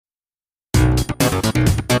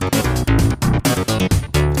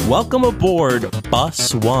Welcome aboard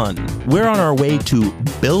Bus 1. We're on our way to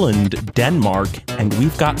Billund, Denmark, and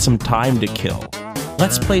we've got some time to kill.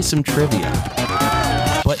 Let's play some trivia.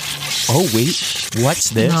 But, oh wait, what's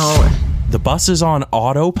this? No. The bus is on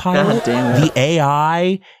autopilot. God damn it. The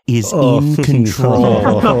AI is in control.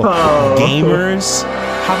 Gamers,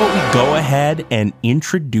 how about we go ahead and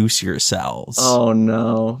introduce yourselves? Oh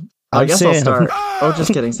no. I I'm guess Sam. I'll start. Oh,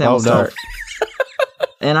 just kidding. Sam will start.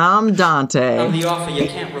 And I'm Dante. I'm the offer you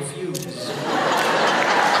can't refuse.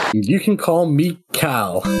 You can call me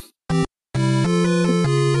Cal.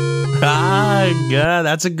 Yeah,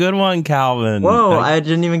 that's a good one, Calvin. Whoa, I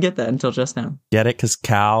didn't even get that until just now. Get it? Because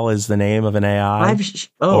Cal is the name of an AI? I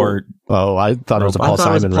thought it was a Paul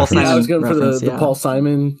Simon reference. Simon I was going for the yeah. Paul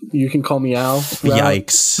Simon, you can call me Al.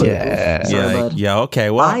 Yikes. Yeah.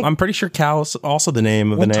 Okay. Well, I'm pretty sure Cal is also the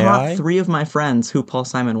name of an AI. Taught 3 of my friends who Paul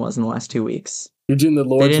Simon was in the last 2 weeks. You're doing the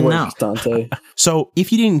Lord's work, Dante. So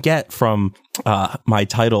if you didn't get from my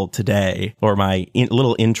title today or my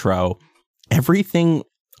little intro, everything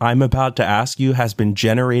I'm about to ask you has been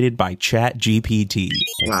generated by ChatGPT.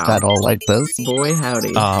 Wow. I don't like this. Boy,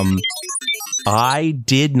 howdy. I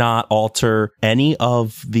did not alter any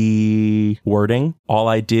of the wording. All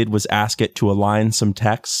I did was ask it to align some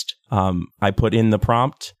text. I put in the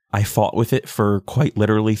prompt. I fought with it for quite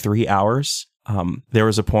literally 3 hours. There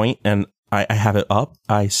was a point, and I have it up.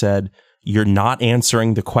 I said, "You're not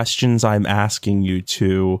answering the questions I'm asking you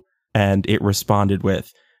to." And it responded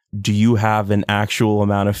with, "Do you have an actual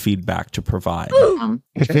amount of feedback to provide?"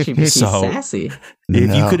 ChatGPT's sassy.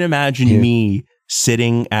 If you could imagine me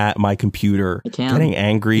sitting at my computer, getting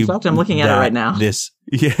angry. In fact, I'm looking at it right now.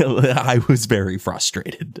 I was very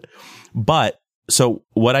frustrated. But so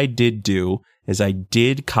what I did do is I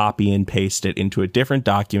did copy and paste it into a different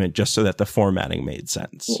document just so that the formatting made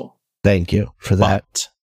sense. Cool. Thank you for that.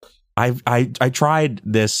 But I tried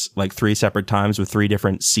this like 3 separate times with 3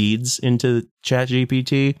 different seeds into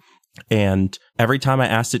ChatGPT, and every time I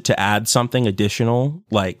asked it to add something additional,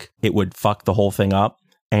 like it would fuck the whole thing up,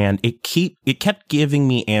 and it kept giving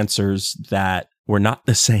me answers that were not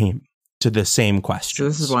the same to the same questions. So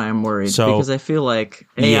this is why I'm worried, because I feel like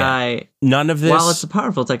AI, none of this, while it's a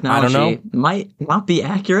powerful technology, might not be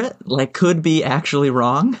accurate, like could be actually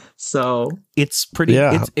wrong. So it's pretty,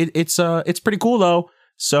 it's pretty cool though.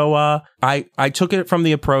 So I took it from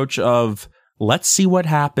the approach of let's see what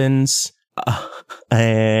happens,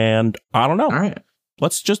 and I don't know. All right.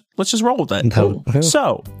 Let's just roll with it. Cool.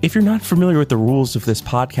 So, if you're not familiar with the rules of this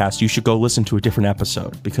podcast, you should go listen to a different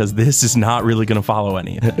episode because this is not really going to follow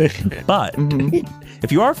any of it. But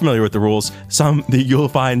if you are familiar with the rules, you'll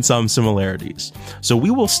find some similarities. So we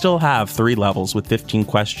will still have 3 levels with 15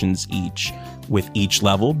 questions each, with each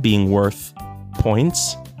level being worth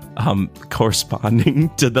points corresponding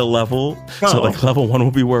to the level. So like level 1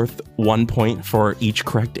 will be worth 1 point for each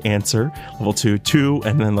correct answer, level 2 2,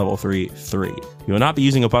 and then level 3 3. You will not be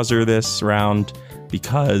using a buzzer this round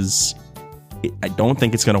because I don't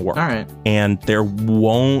think it's going to work. All right. And there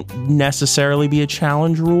won't necessarily be a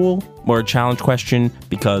challenge rule or a challenge question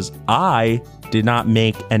because I did not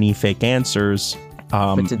make any fake answers.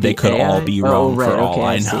 They could all be wrong for all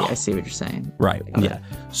I know. I see what you're saying. Right. Yeah.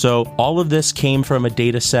 So all of this came from a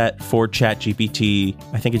data set for ChatGPT.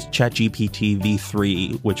 I think it's ChatGPT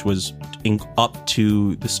v3, which was up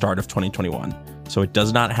to the start of 2021. So it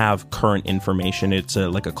does not have current information. It's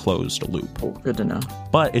like a closed loop. Oh, good to know.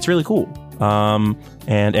 But it's really cool.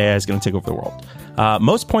 And AI is going to take over the world.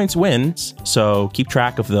 Most points wins, so keep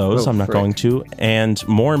track of those. I'm not going to. And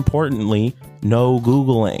more importantly, no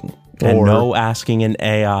Googling. And no asking an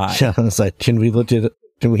AI. Can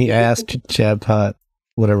we ask Chatbot,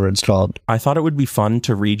 whatever it's called? I thought it would be fun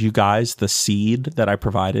to read you guys the seed that I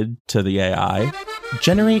provided to the AI.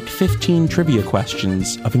 Generate 15 trivia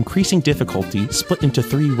questions of increasing difficulty split into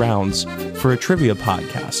 3 rounds for a trivia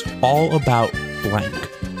podcast, all about blank.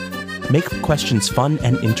 Make questions fun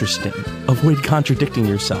and interesting. Avoid contradicting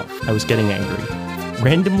yourself. I was getting angry.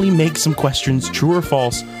 Randomly make some questions true or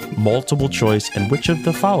false, multiple choice, and which of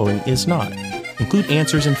the following is not. Include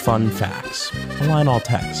answers and fun facts. Align all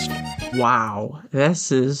text. Wow.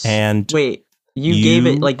 This is... And wait, you gave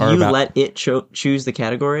it, like, you let it choose the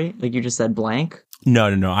category? Like, you just said blank? No.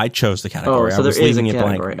 I chose the category. Oh, so I was there is leaving a it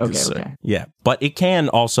blank. category. Okay. Yeah. But it can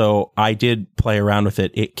also, I did play around with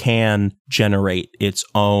it. It can generate its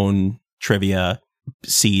own trivia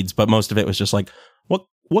seeds, but most of it was just like,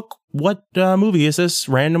 what movie is this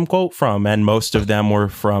random quote from? And most of them were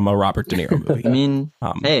from a Robert De Niro movie. I mean,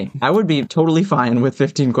 hey, I would be totally fine with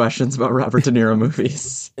 15 questions about Robert De Niro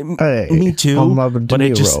movies. Hey, me too. But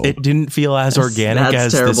it didn't feel as organic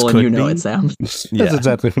as terrible, this could and you know be. it, Sam. That's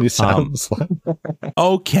exactly what he sounds like.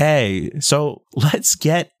 Okay, so let's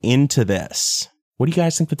get into this. What do you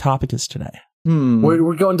guys think the topic is today?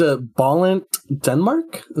 We're going to Ballint,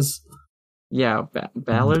 Denmark? Yeah,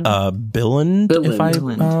 Ballard? Billund.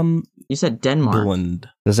 Billund. You said Denmark. Billund.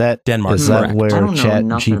 Is that Denmark? Is that correct. where I don't know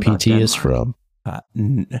nothing about ChatGPT is Denmark.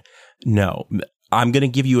 from? No. I'm going to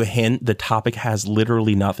give you a hint. The topic has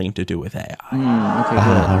literally nothing to do with AI. Okay,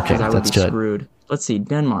 good. Okay, I would that's be good. screwed. Let's see,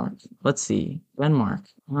 Denmark. Denmark.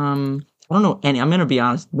 I don't know any. I'm going to be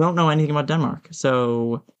honest. Don't know anything about Denmark.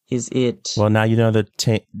 So is it? Well, now you know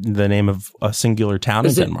the name of a singular town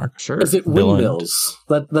in Denmark. Sure. Is it windmills?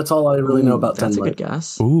 That's all I really know about That's Denmark. a good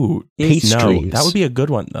guess. Ooh, pastries. No, that would be a good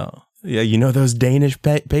one though. Yeah, you know those Danish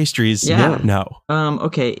pastries. Yeah. No.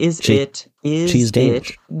 Okay. Is it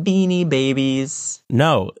Danish. Beanie Babies?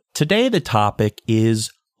 No. Today the topic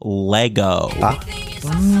is Lego.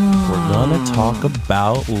 We're gonna talk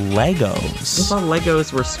about Legos. I thought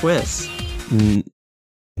Legos were Swiss.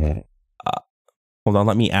 Hold on,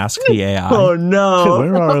 let me ask the AI. Oh no!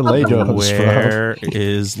 Where are Legos Where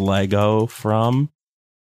is Lego from?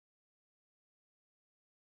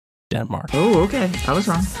 Denmark. Oh, okay. I was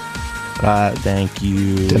wrong. Thank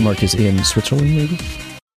you. Denmark is in Switzerland, maybe?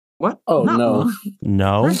 What? Oh, no.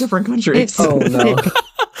 No. We're in different countries. Oh, no.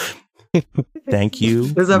 Thank you.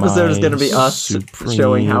 This episode is going to be us supreme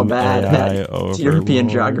showing how bad AI at European overlord.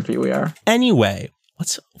 geography we are. Anyway,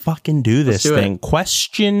 let's fucking do this do thing. it.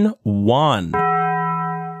 Question 1.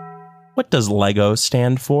 What does Lego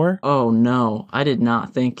stand for? Oh no, I did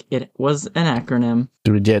not think it was an acronym.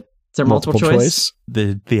 Do we get Is there multiple choice?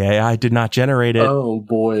 The AI did not generate it. Oh,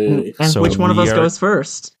 boy. And So which one of we us are- goes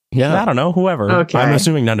first? Yeah. I don't know, whoever. Okay. I'm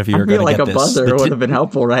assuming none of you I are going feel to like get a this. buzzer would have been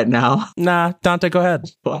helpful right now. Nah, Dante, go ahead.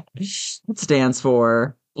 It stands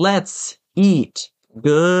for Let's Eat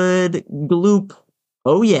Good Gloop.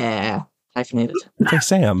 Oh yeah. Hyphenated. Hey,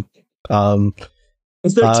 Sam.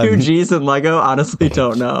 Is there two G's in Lego? Honestly,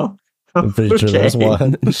 don't know. I'm pretty sure there's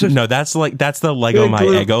one. No, that's the Lego Good My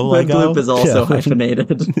Gloop- Ego Good Lego. Gloop is also Yeah. hyphenated.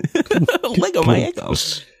 Lego My Ego.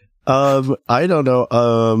 I don't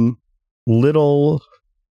know. Little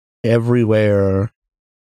everywhere.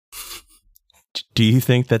 Do you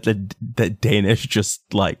think that that Danish just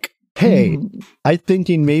like Hey, I'm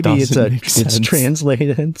thinking maybe Doesn't make it's sense.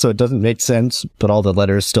 translated, so it doesn't make sense, but all the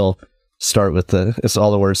letters still start with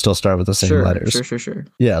all the words still start with the same letters. Sure.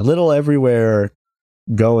 Yeah, little everywhere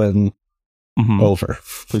going over.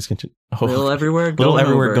 Please continue. Little everywhere going Little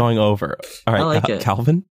everywhere over. going over. All right, I like it.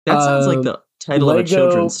 Calvin. That sounds like the title of a Lego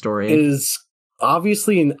children's story. is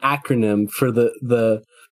obviously an acronym for the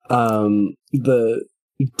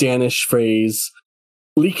Danish phrase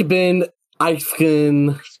Likeben,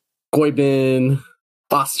 Eifgen, Goiben,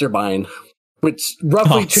 Osterbein, which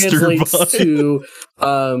roughly translates to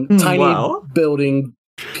tiny building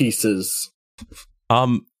pieces.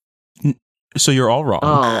 So you're all wrong.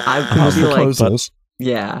 Oh, I How's feel the like closest?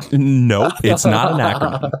 yeah. Nope, it's not an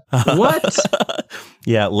acronym. What?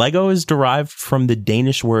 Yeah, Lego is derived from the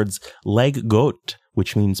Danish words leg godt,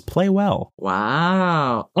 which means play well.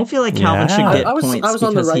 Wow. I feel like Calvin Yeah. should get I was points on the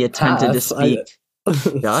because he right attempted to path.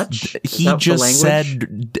 speak Dutch. Is He that the just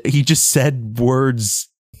language? said words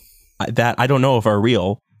that I don't know if are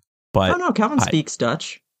real, but Oh no, Calvin speaks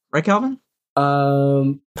Dutch, right, Calvin?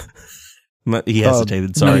 he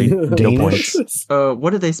hesitated. Sorry, no Danish. points. What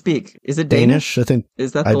do they speak? Is it Danish? I think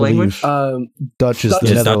Is that I the language? Dutch is the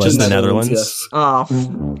Dutch Netherlands. is the Netherlands. Yes. Oh,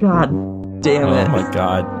 God damn Oh it! my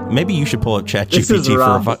god! Maybe you should pull up This is ChatGPT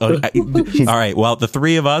rough. for all right. Well, the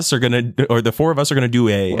three of us are the four of us are gonna do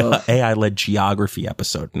a Whoa. AI-led geography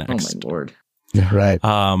episode Oh next. my lord! Right.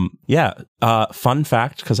 Fun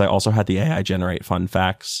fact, because I also had the AI generate fun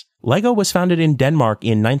facts. Lego was founded in Denmark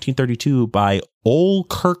in 1932 by Ole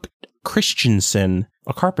Kirk Christensen,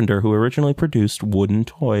 a carpenter who originally produced wooden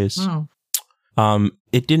toys. Oh.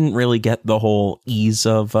 It didn't really get the whole ease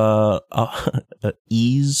of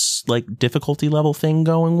difficulty level thing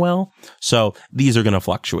going well. So these are going to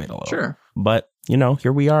fluctuate a little. Sure. But,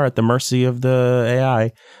 here we are at the mercy of the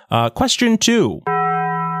AI. Question 2.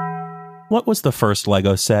 What was the first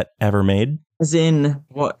Lego set ever made? As in,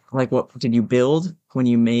 what did you build when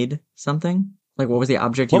you made something? Like, what was the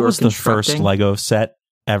object you What were was the first constructing? Lego set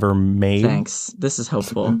ever made? Thanks. This is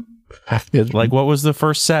hopeful. Like, what was the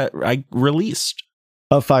first set I released?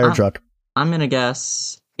 A fire truck. I'm gonna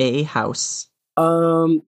guess a house.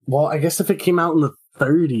 Well, I guess if it came out in the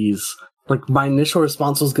 30s, like my initial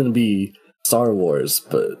response was going to be Star Wars,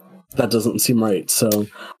 but that doesn't seem right. So,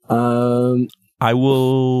 I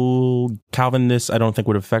will, Calvin, this I don't think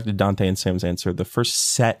would have affected Dante and Sam's answer. The first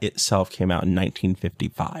set itself came out in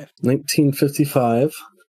 1955. 1955.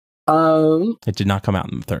 It did not come out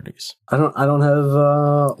in the 30s. I don't have,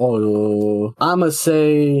 I'm gonna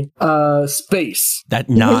say, space. That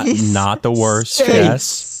not the worst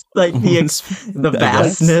guess. Like the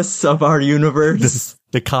vastness of our universe.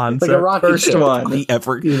 The concept. Like a rocket First ship. one. The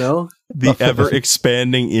ever, You know? the ever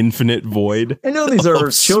expanding infinite void. I know these are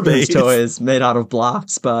of children's space. toys made out of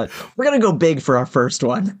blocks, but we're going to go big for our first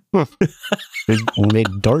one. We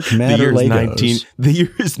made dark The matter year is Legos. the year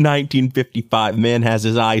is 1955. Man has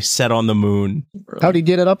his eyes set on the moon. How'd he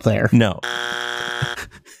get it up there? No.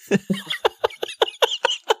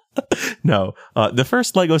 No. The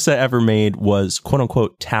first Lego set ever made was quote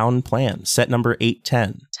unquote Town Plan, set number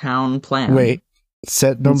 810. Town Plan. Wait,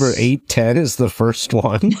 set number 810 is the first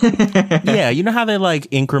one? Yeah, you know how they like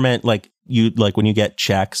increment, like you like when you get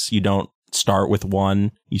checks, you don't start with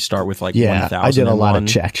 1, you start with like Yeah, 1,000. I did a lot of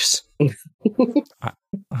checks. I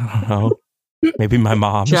don't know. Maybe my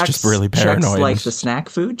mom's just really paranoid. Checks like the snack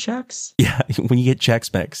food checks? Yeah, when you get check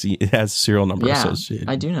specs, it has serial number Yeah, associated.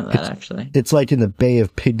 I do know that actually. It's like in the Bay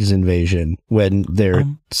of Pigs invasion when their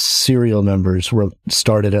serial numbers were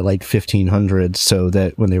started at like 1500, so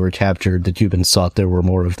that when they were captured, the Cubans thought there were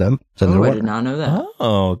more of them than there I were. did not know that.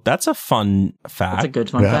 Oh, that's a fun fact. That's a good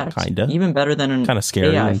fun fact. Kinda. Even better than an Kinda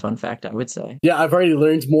scary. AI fun fact, I would say. Yeah, I've already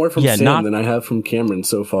learned more from Yeah, Sam than I have from Cameron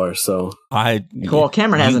so far, so. Well,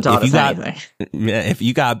 Cameron hasn't taught us anything. If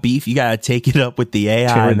you got beef, you gotta take it up with the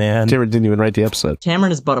AI, man. Cameron didn't even write the episode.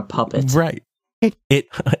 Cameron is but a puppet. Right.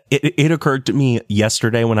 It occurred to me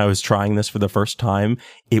yesterday when I was trying this for the first time,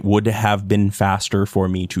 it would have been faster for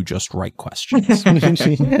me to just write questions.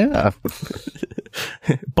 Yeah.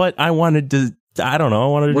 But I wanted to, I don't know, I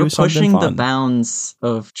wanted to We're do something pushing fun. the bounds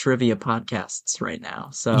of trivia podcasts right now.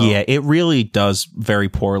 So Yeah, it really does very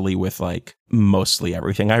poorly with like mostly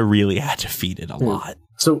everything. I really had to feed it a lot.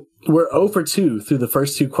 So we're 0 for 2 through the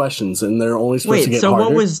first 2 questions, and they're only supposed to wait, get so harder.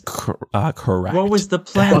 what was Correct. what was the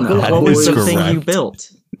plan though? That What was is the thing you correct.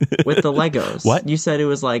 built with the Legos? What? You said it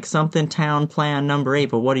was like something town plan number 8,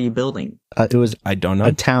 but what are you building? It was I don't know.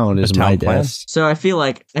 a town is town my plan? guess. So I feel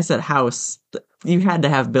like I said house. You had to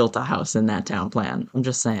have built a house in that town plan. I'm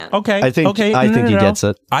just saying. Okay. I think okay, I think no, he no. gets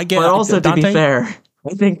it. I get But also, to be Dante, fair,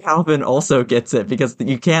 I think Calvin also gets it because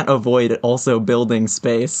you can't avoid also building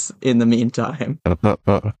space in the meantime.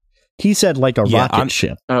 He said like a Yeah, rocket I'm-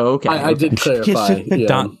 ship. Oh, okay. I did clarify. Yeah.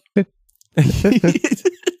 Don-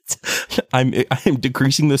 I'm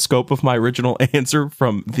decreasing the scope of my original answer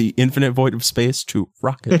from the infinite void of space to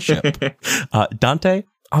rocket ship. Dante,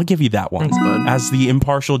 I'll give you that one Thanks, bud. as the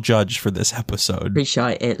impartial judge for this episode.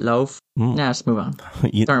 Appreciate it, loaf. Nah, let's move on.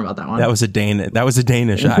 You- Sorry about that one. that was a Danish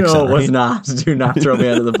accent. no, it was right? not. Do not throw me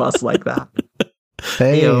under the bus like that.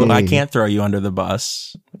 Hey, I can't throw you under the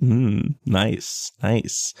bus. Nice.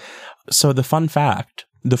 So the fun fact,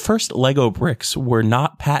 the first Lego bricks were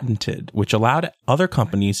not patented, which allowed other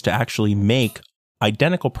companies to actually make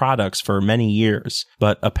identical products for many years.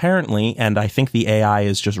 But apparently, and I think the AI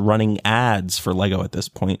is just running ads for Lego at this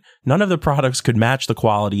point, none of the products could match the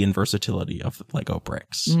quality and versatility of the Lego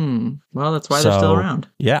bricks. Well, that's why they're still around.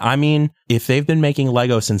 Yeah, I mean, if they've been making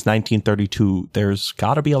Lego since 1932, there's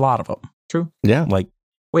got to be a lot of them. True. Yeah. Like,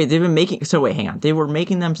 Wait, they've been making... So wait, hang on. They were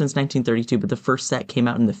making them since 1932, but the first set came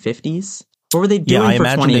out in the 50s? What were they doing I for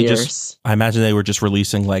imagine 20 they years? I imagine they were just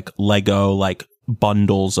releasing like Lego like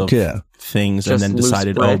bundles of things, and Just then loose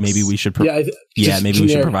decided, bricks. maybe we should. Just maybe we should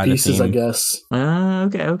generic provide a pieces, theme. I guess.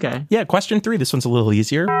 Okay. Yeah, question 3. This one's a little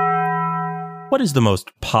easier. What is the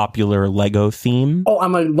most popular Lego theme? Oh,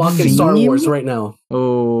 I'm gonna lock in Star Wars right now.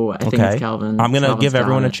 Oh, I think Okay. it's Calvin. I'm gonna Calvin's give got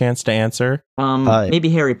everyone a it. chance to answer. Maybe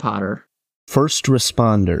Harry Potter. First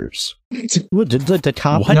responders. What, the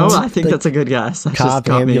cop? What? No, I think the that's a good guess. That just cop,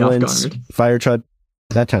 caught me off ambulance, guard. fire truck,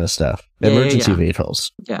 that kind of stuff. Yeah, Emergency yeah.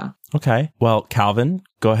 vehicles. Yeah. Okay. Well, Calvin,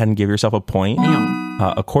 go ahead and give yourself a point. Damn.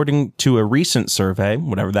 According to a recent survey,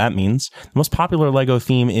 whatever that means, the most popular Lego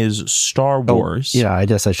theme is Star Wars. Yeah, I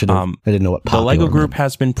guess I should have. I didn't know what The popular Lego Group meant.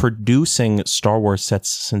 has been producing Star Wars sets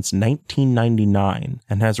since 1999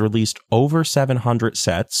 and has released over 700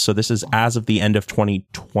 sets. So this is as of the end of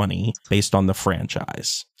 2020 based on the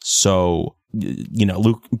franchise. So, you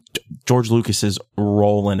know, George Lucas is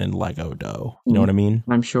rolling in Lego dough. You know what I mean?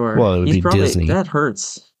 I'm sure. Well, it would He's be probably, Disney. That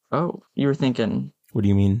hurts. Oh, you were thinking What do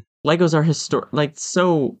you mean? Legos are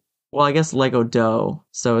well, I guess Lego dough.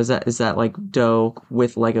 So is that like dough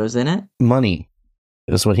with Legos in it? Money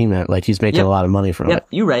is what he meant. Like he's making Yep. a lot of money from Yep,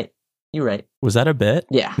 it. you're right. You're right. Was that a bit?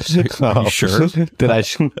 Yeah. Are you sure? Did I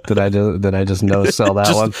just no sell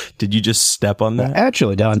that one? Did you just step on that?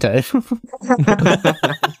 Actually, Dante.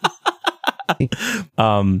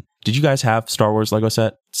 Did you guys have Star Wars Lego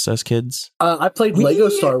sets as kids? I played Lego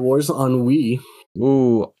Star Wars on Wii.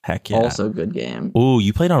 Ooh, heck yeah! Also good game. Ooh,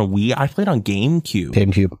 you played on Wii? I played on GameCube.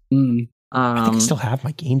 I think I still have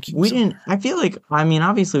my GameCube. We didn't. I feel like. I mean,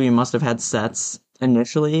 obviously, we must have had sets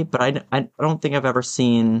initially, but I don't think I've ever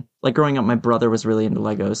seen. Like growing up, my brother was really into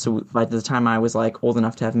Legos, so by the time I was like old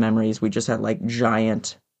enough to have memories, we just had like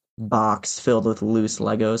giant box filled with loose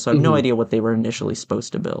Legos. So I have no idea what they were initially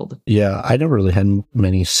supposed to build. Yeah, I never really had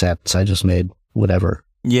many sets. I just made whatever.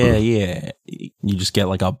 Yeah. You just get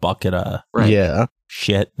like a bucket of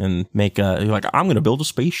shit and make you're like, I'm going to build a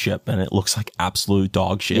spaceship, and it looks like absolute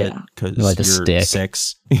dog shit because like you're stick.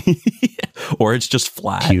 6. Or it's just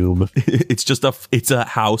flat. Cube. It's a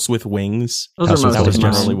house with wings. Those are that was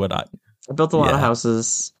mine. generally what I built a lot of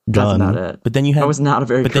houses. That's about it. But then I was not a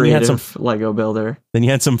very creative Lego builder. Then you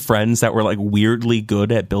had some friends that were like weirdly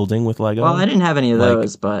good at building with Lego. Well, I didn't have any of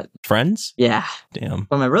those, but friends? Yeah. Damn.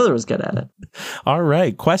 But my brother was good at it. All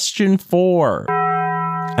right, question 4.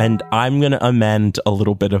 And I'm going to amend a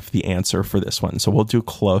little bit of the answer for this one. So we'll do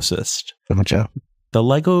closest. Gotcha. The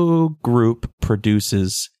Lego group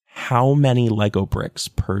produces how many Lego bricks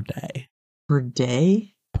per day? Per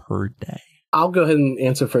day? Per day. I'll go ahead and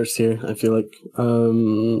answer first here. I feel like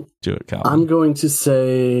do it, Calvin. I'm going to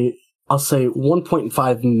say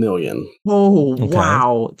 1.5 million. Oh, okay.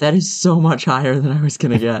 Wow. That is so much higher than I was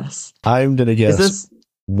going to guess. I'm going to guess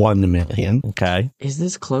 1 million. Okay. Is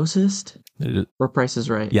this closest? Or Price is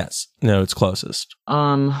Right? Yes. No, it's closest.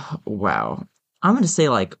 Wow. I'm going to say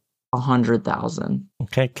like 100,000.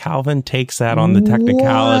 Okay, Calvin takes that on the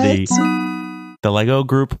technicality. What? The Lego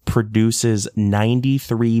group produces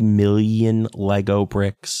 93 million Lego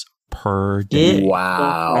bricks per day.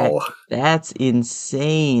 Wow. That's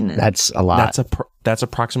insane. That's a lot. That's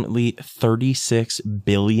approximately 36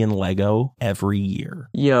 billion Lego every year.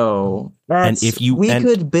 Yo, and if we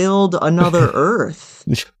could build another Earth.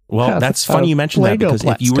 Well, that's funny you mentioned that, because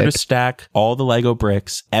if you were to stack all the Lego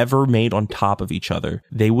bricks ever made on top of each other,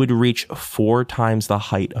 they would reach 4 times the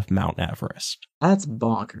height of Mount Everest. That's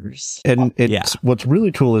bonkers. And what's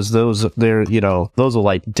really cool is those will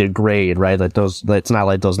like degrade, right? Like those, it's not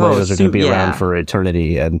like those Legos are going to be around for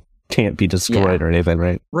eternity and can't be destroyed or anything,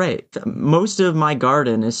 right? Right. Most of my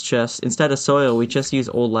garden is just, instead of soil, we just use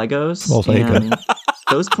old Legos. And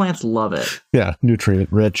those plants love it. Yeah,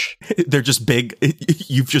 nutrient rich. They're just big.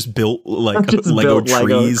 You've just built like Lego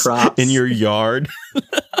trees in your yard.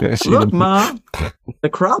 Look, Mom, the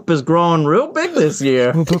crop is growing real big this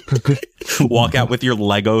year. Walk out with your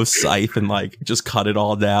Lego scythe and like just cut it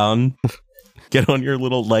all down. Get on your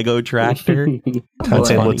little Lego tractor.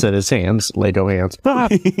 That's what's in his hands. Lego hands.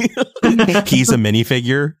 He's a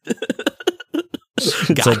minifigure.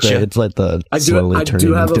 Gotcha. It's like the I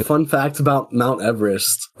do have a fun fact about Mount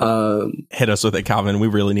Everest. Hit us with it, Calvin. We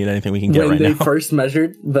really need anything we can get right now. When they first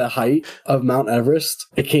measured the height of Mount Everest,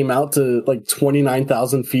 it came out to like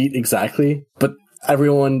 29,000 feet exactly. But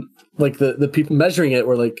everyone, like the people measuring it,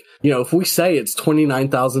 were like, if we say it's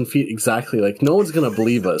 29,000 feet exactly, like no one's gonna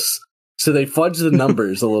believe us. So they fudged the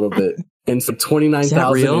numbers a little bit and said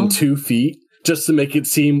 29,002 feet just to make it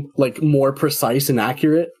seem like more precise and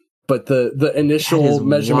accurate. But the initial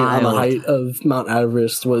measurement on the height of Mount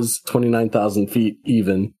Everest was 29,000 feet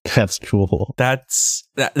even. That's cool. That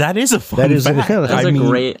is a fun fact.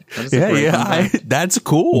 That's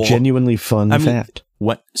cool. Genuinely fun fact.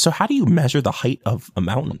 What? So how do you measure the height of a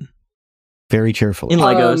mountain? Very carefully. In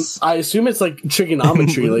Legos. I assume it's like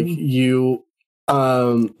trigonometry. Like you...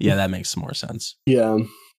 yeah, that makes more sense. Yeah.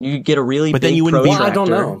 You get a really big then you wouldn't I don't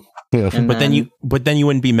know. Yeah. But then you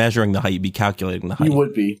wouldn't be measuring the height, you'd be calculating the height. You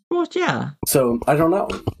would be. Well, yeah. So I don't know.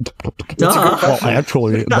 Well,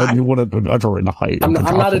 actually, then you wouldn't measure in the height. I'm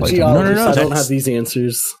not a geologist. I don't have these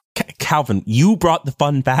answers. Calvin, you brought the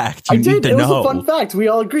fun fact. You need to know. It was a fun fact. We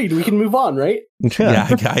all agreed. We can move on, right? Yeah,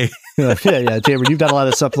 okay. yeah, Jamer, you've got a lot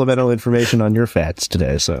of supplemental information on your facts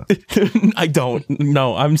today, so. I don't.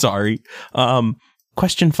 No, I'm sorry.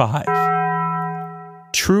 Question 5.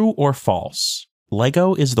 True or false?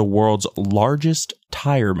 Lego is the world's largest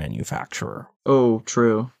tire manufacturer. Oh,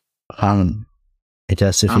 true. I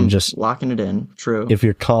guess if you just locking it in, true. If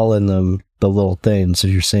you're calling them the little things,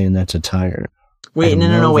 if you're saying that's a tire. Wait,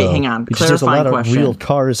 no, wait, hang on. Because there's a lot of real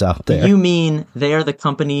cars out there. You mean they are the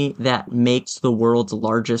company that makes the world's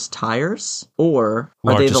largest tires? Or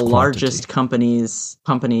are they the largest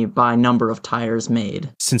company by number of tires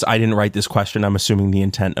made? Since I didn't write this question, I'm assuming the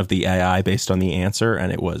intent of the AI based on the answer,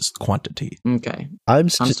 and it was quantity. Okay. I'm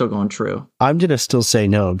still going true. I'm going to still say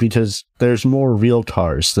no, because there's more real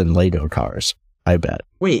cars than Lego cars, I bet.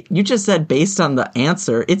 Wait, you just said based on the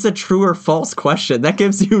answer. It's a true or false question. That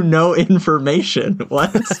gives you no information.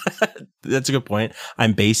 What? That's a good point.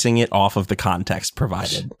 I'm basing it off of the context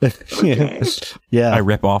provided. Okay. Yeah. I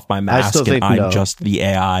rip off my mask and I'm just the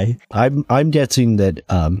AI. I'm guessing that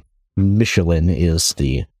Michelin is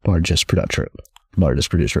the largest producer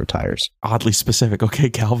of tires. Oddly specific. Okay,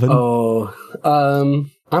 Calvin. Oh,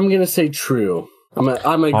 I'm going to say true. I'm agree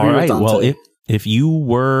All right, with Dante. well, if you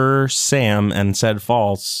were Sam and said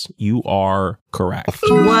false, you are correct.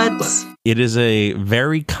 What? It is a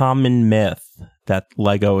very common myth that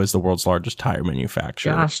Lego is the world's largest tire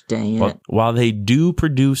manufacturer. Gosh dang it. But while they do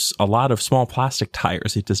produce a lot of small plastic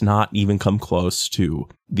tires, it does not even come close to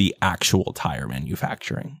the actual tire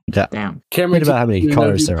manufacturing. Yeah. Damn. Cameron, about how many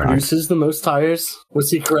cars there are. Produces the most tires? Was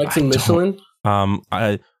he correct in Michelin?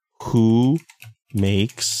 Who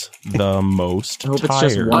makes the most I hope tires?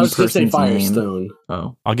 it's just one I was going to say person's name. Firestone.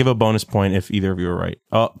 Oh. I'll give a bonus point if either of you are right.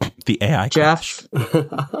 Oh, the AI. Jeff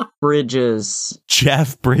Bridges.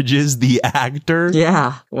 Jeff Bridges, the actor?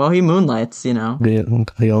 Yeah. Well, he moonlights, you know.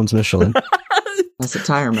 He owns Michelin. As a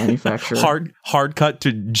tire manufacturer. Hard cut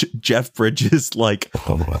to Jeff Bridges, like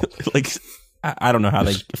I don't know how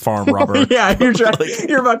they farm rubber. Yeah,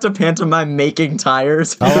 you're about to pantomime making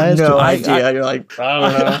tires. I'll ask No you- idea. You're like, I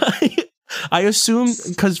don't know. I assume,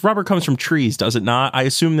 because rubber comes from trees, does it not? I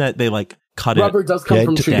assume that they cut it. Rubber does come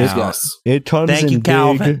from trees, down. yes. It comes Thank you, in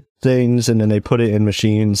Calvin. big things, and then they put it in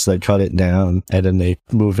machines that cut it down, and then they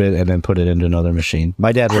move it, and then put it into another machine.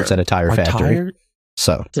 My dad works at a tire factory.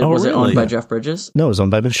 So, Was it really? owned by Jeff Bridges? no, it was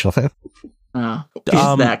owned by Michelin.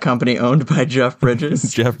 Is that company owned by Jeff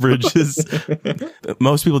Bridges? Jeff Bridges.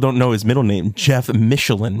 Most people don't know his middle name, Jeff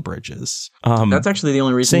Michelin Bridges. That's actually the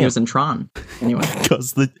only reason Sam. he was in Tron. Anyway.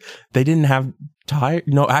 Because they didn't have tire.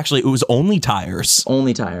 No, actually, it was only tires.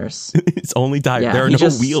 Only tires. It's only tires. Yeah, there are he no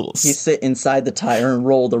just- wheels. He sit inside the tire and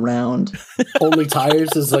rolled around. Only Tires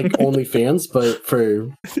is like only fans, but for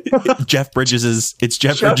Jeff Bridges'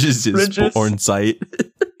 Bridges. porn site.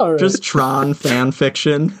 all right. Just Tron fan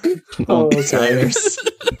fiction. Oh, Only okay. tires.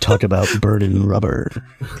 Talk about burning rubber.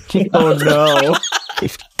 Oh no.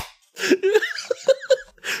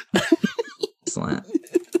 Excellent.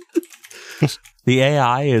 The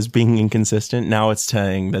AI is being inconsistent. Now it's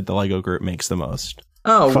saying that the Lego group makes the most.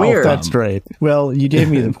 Oh, Oh, weird. that's great. Well, you gave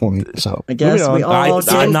me the point, so I guess moving we on. all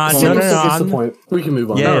I'm not- Sam no, still gets the I'm- point. We can move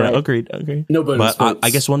on. Yeah, All right. agreed. No bonus But points. I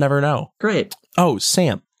guess we'll never know. Great. Oh,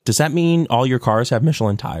 Sam, does that mean all your cars have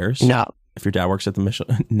Michelin tires? No, If your dad works at the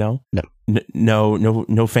Michelin, no, No.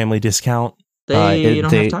 no family discount. They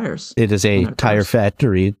don't have tires. it is a Not tire cars.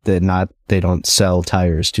 factory that they don't sell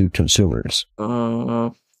tires to consumers.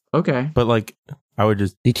 Okay. But I would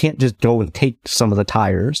just. You can't just go and take some of the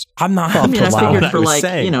tires. I'm not. I mean, I Wow. figured what for was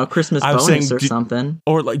saying. Christmas I was bonus saying, or something.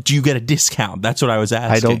 Or do you get a discount? That's what I was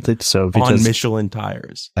asking. I don't think so on because Michelin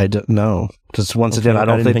tires. I don't know. Because once Okay, again, I I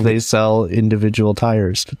don't didn't think think- they sell individual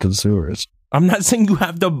tires to consumers. I'm not saying you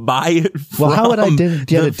have to buy it. Well, how would I get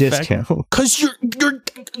the a discount? Because you're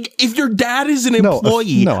if your dad is an No,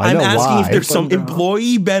 employee, no, I I'm know asking if why. there's some No.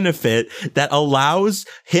 employee benefit that allows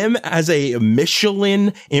him as a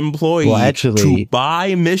Michelin employee Well, actually- to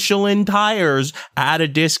buy Michelin tires at a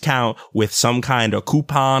discount with some kind of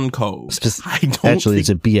coupon code. I don't Actually, think, it's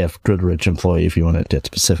a BF Goodrich employee if you want to get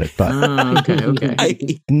specific. But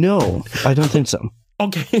Okay. no, I don't think so.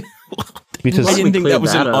 okay. Because I didn't think clear that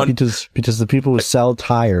was that an up. because the people who sell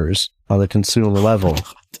tires on the consumer level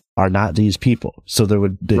are not these people. So there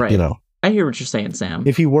would, Right. you know, I hear what you're saying, Sam.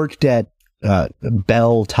 if he worked at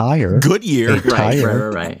Bell Tire, Goodyear.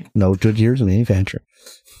 Right. no, Goodyear's a manufacturer.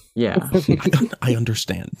 Yeah. I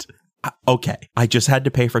understand. Okay, I just had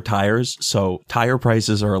to pay for tires, so tire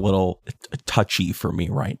prices are a little touchy for me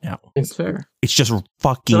right now. It's fair. It's just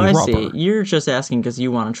fucking So I rubber. see. You're just asking because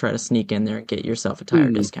you want to try to sneak in there and get yourself a tire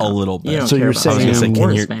discount. A little bit. You don't So care you're about saying- Sam Can or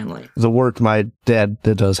you- his family. The work my dad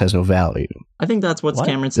does has no value. I think that's what What?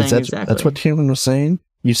 Cameron's saying exactly. That's what Cameron was saying?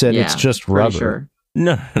 You said it's just pretty rubber. Sure.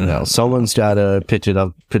 No. No, someone's got to pitch it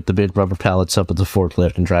up, put the big rubber pallets up with the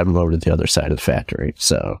forklift and drive them over to the other side of the factory.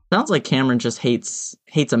 So Sounds like Cameron just hates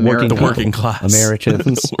America. The working class.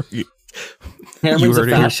 Americans. Cameron's a heard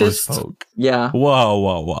it here fascist? first, folks. Yeah.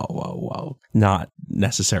 Whoa. Not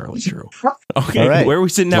necessarily true. Okay, All right. where are we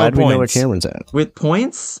sitting now Glad with we know where points? Cameron's at. With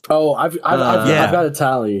points? Oh, I've Yeah. got a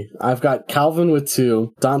tally. I've got Calvin with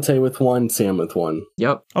 2, Dante with 1, Sam with 1.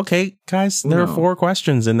 Yep. Okay, guys, there are No. 4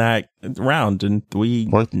 questions in that round, and we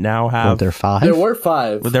now Weren't have... there 5? There were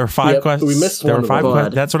 5. There were 5 Yep, questions. We missed There one were of 5 them.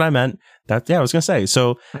 questions. That's what I meant. I was going to say.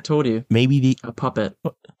 So I told you. maybe A puppet.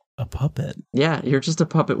 a puppet. Yeah, you're just a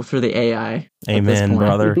puppet for the AI. at this Amen, point.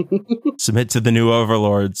 brother. Submit to the new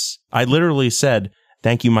overlords. I literally said,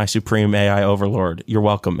 "Thank you, my supreme AI overlord. You're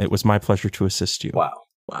welcome. It was my pleasure to assist you." Wow.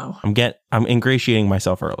 Wow. I'm ingratiating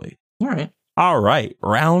myself early. All right. All right,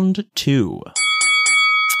 round 2.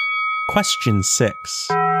 Question 6.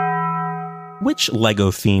 Which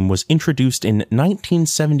LEGO theme was introduced in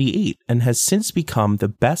 1978 and has since become the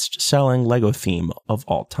best-selling LEGO theme of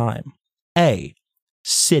all time? A.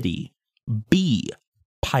 City. B.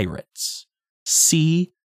 Pirates.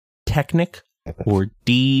 C. Technic. Or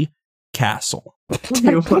D. Castle.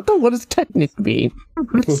 What does Technic mean?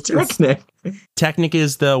 It's Technic. Technic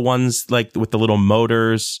is the ones like with the little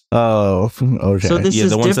motors. Oh, okay. So this Yeah, is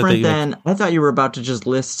the ones that different they, than... I thought you were about to just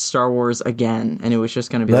list Star Wars again, and it was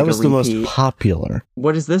just going to be that like was a the repeat. most popular.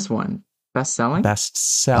 What is this one? Best-selling?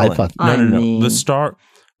 Best-selling. I thought- No. I mean-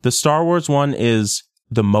 The Star Wars one is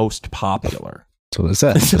the most popular. That's what it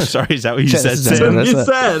says. Sorry, is that what you Yes, said, that's Sam? what you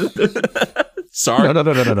said. Sorry.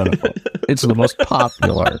 No. It's the most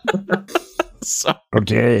popular. Sorry.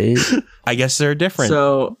 Okay. I guess they're different.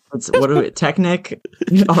 So, what do we... Technic?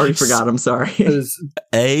 I already forgot. I'm sorry.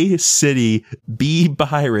 A, City, B,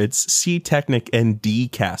 Pirates, C, Technic, and D,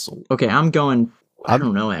 Castle. Okay, I'm going... I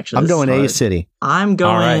don't know, actually. I'm This is going A hard. City. I'm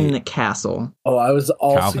going right. Castle. Oh, I was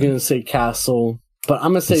also Calvin. going to say Castle, but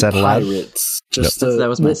I'm going to say Is that allowed? Pirates. Just to, That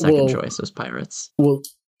was my second we'll- choice. Was Pirates. We'll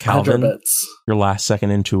hedge our Calvin, bets. your last second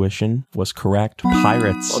intuition was correct.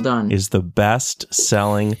 Pirates Well done. is the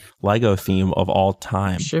best-selling LEGO theme of all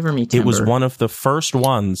time. Shiver me timber. It was one of the first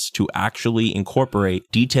ones to actually incorporate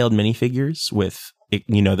detailed minifigures with,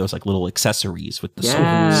 those like little accessories with the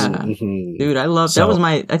Yeah. swords. Mhm. Dude, I love So-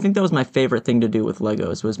 I think that was my favorite thing to do with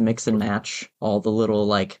Legos was mix and match all the little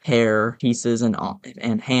like hair pieces and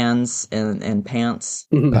hands and pants.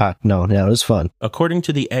 No, it was fun. According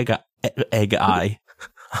to the Egg Eye,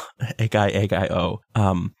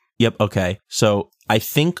 yep, okay. So I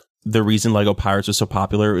think the reason Lego Pirates was so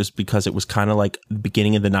popular is because it was kind of like the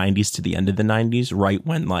beginning of the 90s to the end of the 90s, right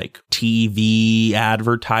when like TV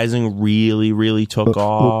advertising really took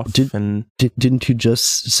off. Didn't you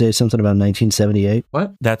just say something about 1978?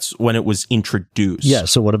 What? That's when it was introduced. Yeah,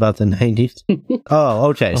 so what about the 90s? Oh,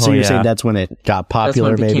 okay. So Oh, you're yeah. saying that's when it got That's when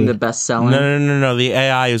popular, it became maybe? the best selling. No. The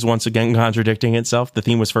AI is once again contradicting itself. The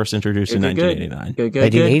theme was first introduced in 1989. Good.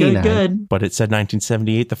 1989. But it said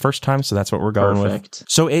 1978 the first time, so that's what we're going Perfect.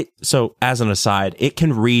 with. So as an aside, it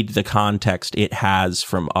can read the context it has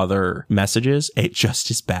from other messages. It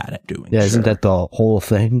just is bad at doing. Yeah, it. isn't that the whole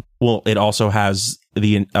thing? Well, it also has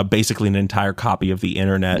the basically an entire copy of the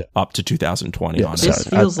internet up to 2020 Yeah, on so- it.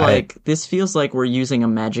 This feels like we're using a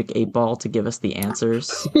magic 8-ball to give us the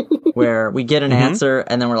answers. Where we get an answer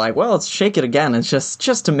and then we're like, well, let's shake it again. It's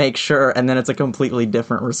just to make sure, and then it's a completely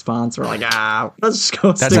different response. We're like, let's just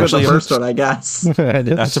go stick with the actually first one, I guess.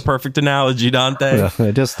 That's a perfect analogy, Dante.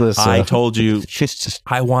 Just this. I told you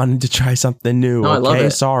I wanted to try something new. No, I love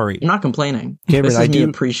it. Sorry. I'm not complaining. Cameron, This is I me do-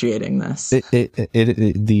 appreciating this.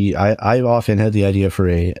 I often had the idea for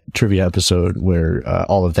a trivia episode where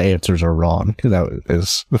all of the answers are wrong. That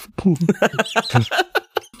is,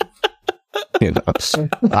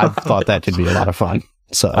 I thought that could be a lot of fun.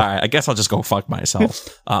 So, All right, I guess I'll just go fuck myself.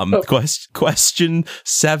 Question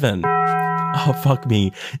 7. Oh, fuck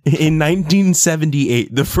me. In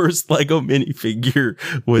 1978, the first Lego minifigure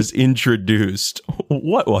was introduced.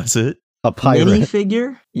 What was it? a pirate.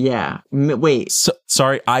 Minifigure? Yeah. Wait.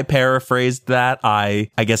 Sorry, I paraphrased that. I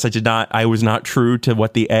guess I was not true to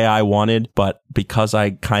what the AI wanted, but because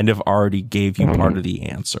I kind of already gave you part of the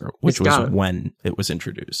answer, which It's got was it. when it was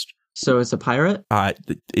introduced. So it's a pirate?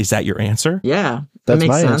 Is that your answer? Yeah. That's that makes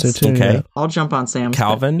my sense. answer too. Okay. yeah. I'll jump on Sam's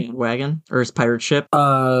Calvin? wagon or his pirate ship.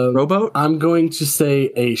 Uh, Rowboat? I'm going to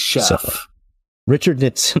say a chef. So- Richard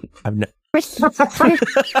Nixon. I've ne-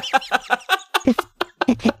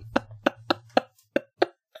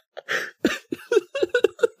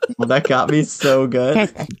 Well, that got me so good.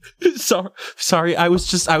 Sorry. I was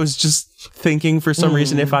just thinking for some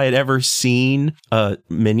reason if I had ever seen a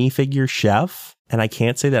minifigure chef, and I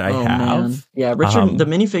can't say that I have. Man. Yeah, the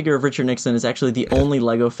minifigure of Richard Nixon is actually the only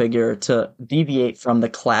Lego figure to deviate from the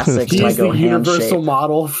classic He's Lego the hand universal shape.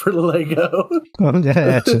 model for Lego. I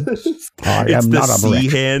It's am the not a sea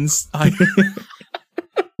brick. hands.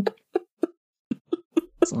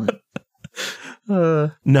 Excellent.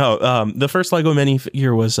 No, the first Lego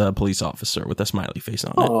minifigure was a police officer with a smiley face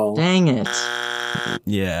on it. Oh, Dang it.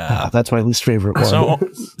 Yeah. That's my least favorite one. So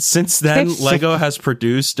since then, Lego has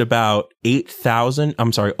produced about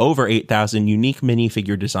over 8,000 unique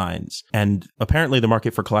minifigure designs. And apparently the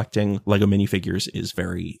market for collecting Lego minifigures is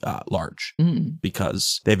very large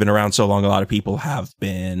because they've been around so long. A lot of people have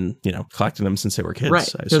been, collecting them since they were kids. Right.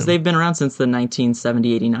 Because they've been around since the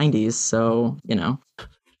 1970s, 80s, 90s. So,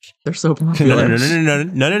 they're so popular.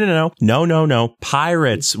 No.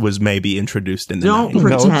 Pirates was maybe introduced in the Don't 90s.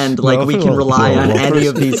 pretend like we can rely on any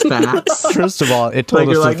of these facts. First of all, it told Like,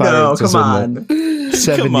 us you're the like, no, pirates was come in on. the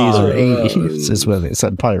 70s or 80s is when they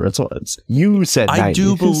said pirates was. You said 90s. I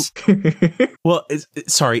do believe. Well,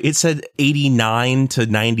 it said 89 to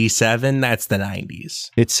 97. That's the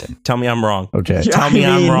 90s. Tell me I'm wrong. Okay. Tell me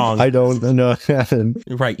I'm wrong. I don't know.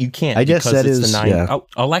 Right, you can't. I guess that is the 90s. yeah. Oh,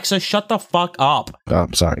 Alexa, shut the fuck up. Oh,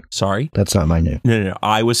 I'm sorry. Sorry. That's not my name. No.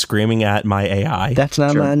 I was screaming at my AI. That's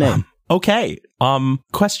not my name. Okay.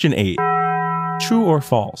 Question 8. True or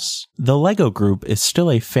false? The Lego Group is still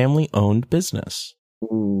a family-owned business.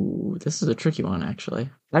 Ooh, this is a tricky one, actually.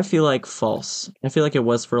 I feel like false. I feel like it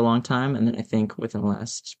was for a long time, and then I think within the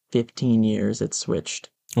last 15 years, it switched.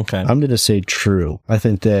 Okay. I'm going to say true. I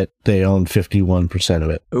think that they own 51% of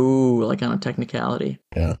it. Ooh, like on a technicality.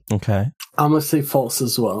 Yeah. Okay. I'm gonna say false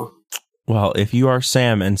as well. Well, if you are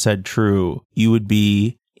Sam and said true, you would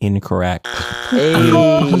be incorrect. Hey.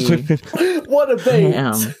 What a bait!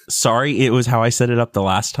 Damn. Sorry, it was how I set it up the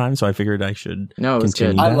last time, so I figured I should No, it was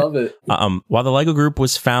continue good. that. I love it. While the Lego Group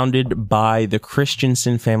was founded by the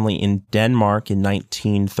Christensen family in Denmark in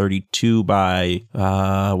 1932 by,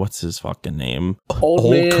 what's his fucking name?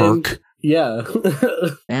 Old man. Kirk. Yeah.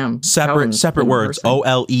 Damn. Separate words.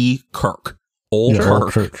 O-L-E Kirk. Old Yeah,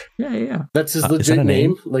 Kirk. Kirk. Yeah. That's his Is that legit a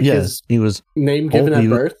name? name? Like Yeah, his he was. name given at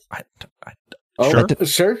birth? Sure.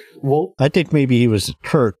 Sure. Well, I think maybe he was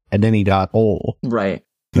Kirk and then he got old. Right.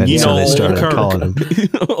 And You so know, they started Kirk. calling him.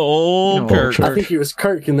 Old No, Kirk. Kirk. I think he was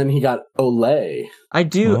Kirk, and then he got Olay. I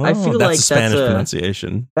do. I feel that's like a Spanish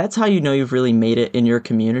pronunciation. that's how you know you've really made it in your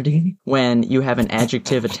community, when you have an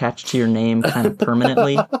adjective attached to your name kind of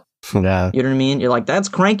permanently. Yeah. You know what I mean? You're like, that's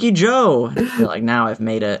Cranky Joe. You're like, now I've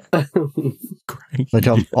made it. Like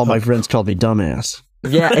all my friends called me dumbass.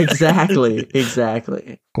 Yeah, exactly.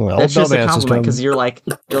 Well, That's just a dumbass is compliment, because dumb. you're like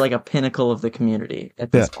a pinnacle of the community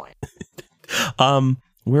at this point.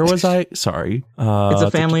 Where was I? Sorry. It's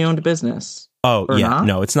a family-owned business. Oh, Or yeah. not?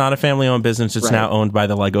 No, it's not a family-owned business. It's Right. now owned by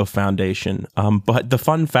the Lego Foundation. But the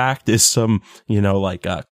fun fact is some,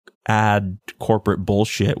 ad corporate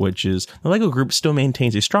bullshit, which is the Lego Group still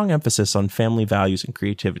maintains a strong emphasis on family values and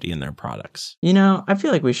creativity in their products. I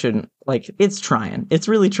feel like we shouldn't, it's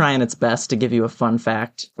really trying its best to give you a fun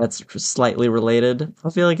fact that's slightly related.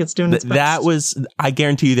 I feel like it's doing its best. I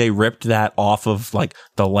guarantee you they ripped that off of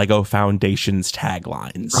the Lego Foundation's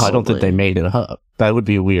taglines. I don't think they made it up. That would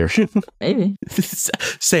be weird. Maybe.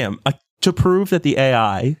 Sam, to prove that the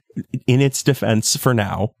AI, in its defense for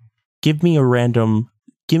now, give me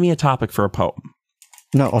a topic for a poem.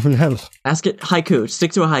 No, I have Ask it haiku.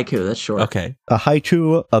 Stick to a haiku. That's short. Okay. a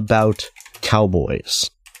haiku about cowboys.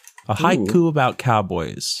 A haiku about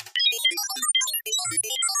cowboys.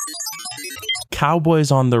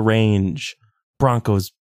 Cowboys on the range.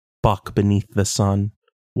 Broncos buck beneath the sun.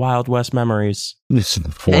 Wild West memories. This is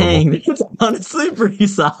horrible. Dang, that's honestly pretty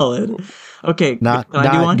solid. Okay, Not can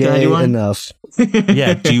I do one? Can I gay do one? enough.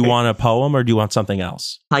 Yeah, do you want a poem or do you want something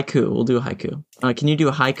else? Haiku. We'll do a haiku. Can you do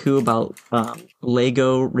a haiku about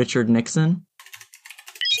Lego Richard Nixon?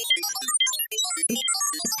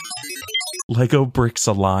 Lego bricks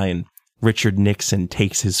a line. Richard Nixon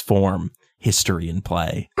takes his form. History in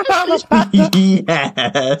play.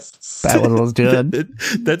 Yes. That one was good.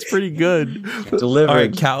 That's pretty good. Delivered. All right,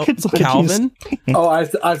 like Calvin? Oh, I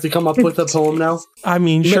have to come up with a poem now? I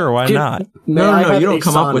mean, sure, why not? No, you don't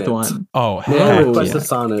come up with one. Oh, May I heck request yeah. a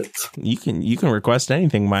sonnet? You can request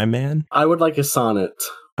anything, my man. I would like a sonnet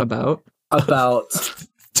About?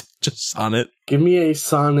 Just sonnet. Give me a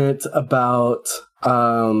sonnet about,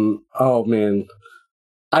 oh man.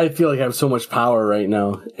 I feel like I have so much power right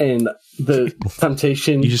now, and the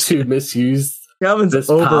temptation to misuse Calvin's this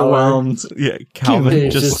overwhelmed. Yeah, Calvin,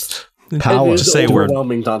 It's just Power. It is Just say a word.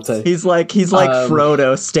 overwhelming, Dante. He's like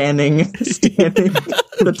Frodo standing at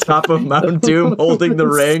the top of Mount Doom holding the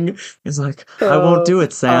ring. He's like, I won't do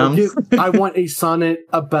it, Sam. I want a sonnet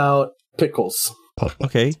about pickles.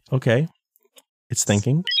 okay. It's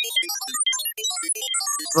thinking.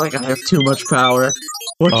 It's like, I have too much power.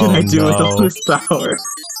 What can I do with all this power?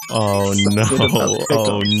 Oh no!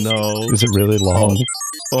 Oh no! Is it really long?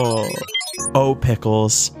 Oh, Oh,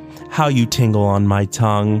 pickles, how you tingle on my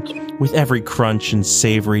tongue. With every crunch and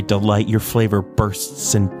savory delight, your flavor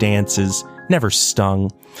bursts and dances, never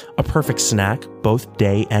stung. A perfect snack, both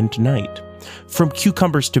day and night. From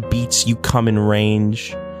cucumbers to beets, you come in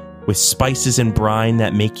range. With spices and brine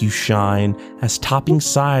that make you shine, as topping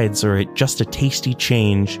sides or just a tasty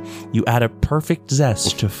change, you add a perfect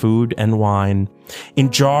zest to food and wine.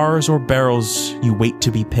 In jars or barrels you wait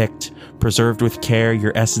to be picked, preserved with care,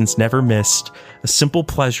 your essence never missed. A simple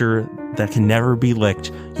pleasure that can never be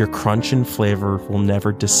licked, your crunch and flavor will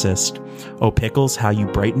never desist. Oh, pickles, how you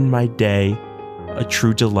brighten my day, a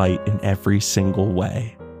true delight in every single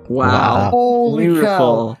way. Wow. Holy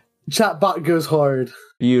Beautiful. cow. Chatbot goes hard.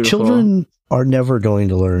 Beautiful. Children are never going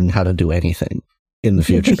to learn how to do anything in the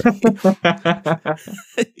future.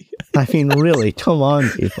 I mean, really, come on,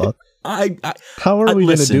 people. How are we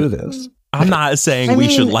going to do this? I'm not saying we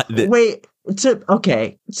should let this. Wait,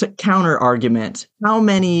 to counter argument, how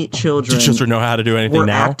many children Do children know how to do anything were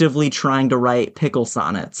now? actively trying to write pickle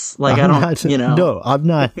sonnets? Like, No, I'm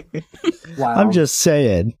not. Wow. I'm just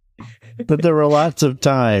saying that there were lots of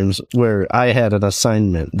times where I had an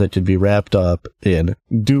assignment that could be wrapped up in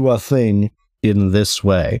do a thing in this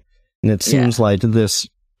way. And it seems like this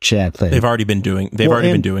chat thing. They've already been doing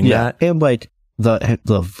that. And like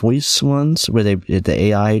the voice ones where the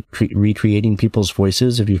AI recreating people's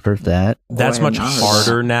voices. Have you heard that? That's much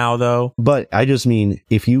harder now, though. But I just mean,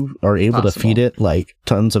 if you are able to feed it like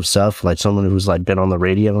tons of stuff, like someone who's like been on the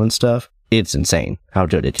radio and stuff, it's insane how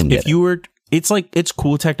good it can get. It's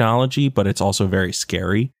cool technology, but it's also very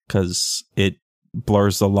scary because it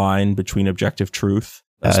blurs the line between objective truth,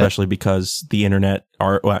 especially because the internet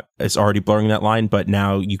is already blurring that line, but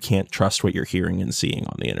now you can't trust what you're hearing and seeing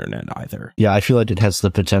on the internet either. Yeah, I feel like it has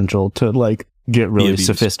the potential to like get really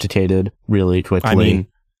sophisticated really quickly. I mean,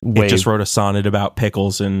 it just wrote a sonnet about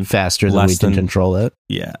pickles and faster than we can control it.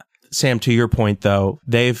 Yeah. Sam, to your point, though,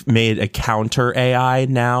 they've made a counter AI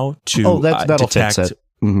now to that'll detect fix it.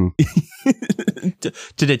 Mm-hmm.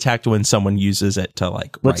 to detect when someone uses it to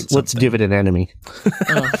like write something. Let's give it an enemy.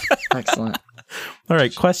 Oh, excellent. All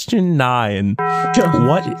right, question 9.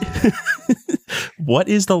 What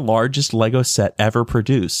is the largest Lego set ever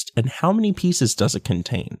produced, and how many pieces does it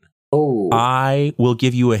contain? Oh, I will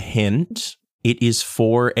give you a hint. It is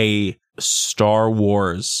for a Star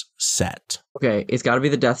Wars set. Okay, it's got to be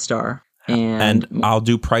the Death Star, and I'll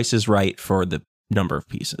do prices right for the number of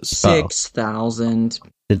pieces. 6,000.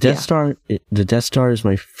 The Death Star. The Death Star is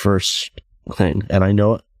my first thing, and I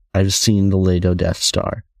know I've seen the Lego Death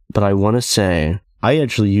Star, but I want to say I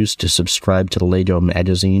actually used to subscribe to the Lego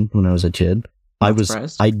magazine when I was a kid. I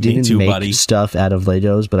didn't make stuff out of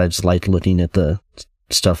Legos, but I just liked looking at the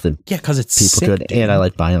stuff that because it's people sick, could, and I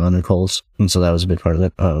like Bionicles, and so that was a big part of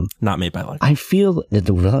it. Not made by Lego. I feel that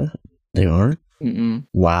they are. Mm-mm.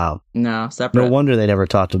 Wow. No, separate. No wonder they never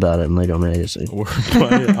talked about it in Lego magazine.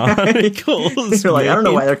 Bionicles. You're like, I don't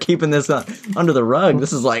know why they're keeping this under the rug.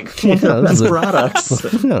 This is like one of the best products.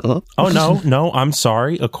 Oh, no, I'm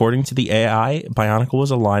sorry. According to the AI, Bionicle was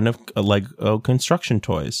a line of Lego construction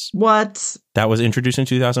toys. What? That was introduced in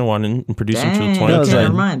 2001 and produced until 2010.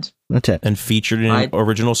 Never mind. Okay. And featured an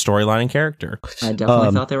original storyline and character. I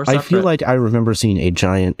definitely thought they were separate. I feel like I remember seeing a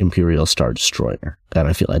giant Imperial Star Destroyer, and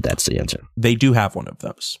I feel like that's the answer. They do have one of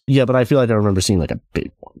those. Yeah, but I feel like I remember seeing like a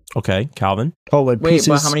big one. Okay, Calvin. Oh, wait,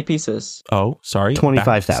 but how many pieces? Oh, sorry.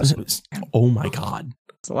 25,000. Oh my God.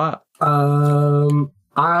 That's a lot.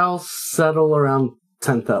 I'll settle around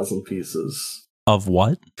 10,000 pieces. Of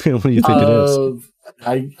what? What do you think it is?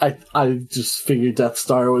 I just figured Death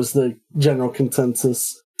Star was the general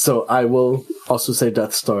consensus, so I will also say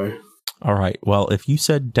Death Star. All right. Well, if you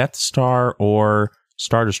said Death Star or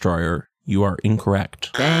Star Destroyer, you are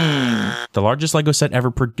incorrect. Dang. The largest Lego set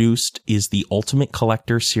ever produced is the Ultimate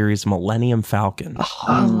Collector Series Millennium Falcon.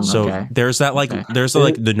 So there's that there's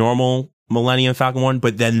the normal Millennium Falcon one,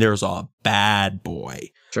 but then there's a bad boy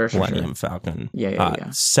Millennium Falcon.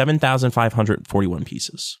 Yeah. 7,541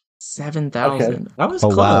 pieces. 7,000. Okay. That was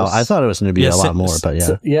close. Wow. I thought it was going to be a lot more,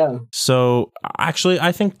 but yeah. So actually,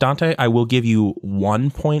 I think, Dante, I will give you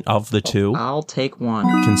 1 point of the 2. I'll take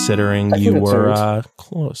 1. Considering you were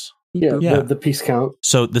close. Yeah. The piece count.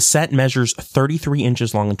 So the set measures 33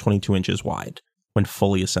 inches long and 22 inches wide when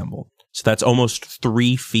fully assembled. So that's almost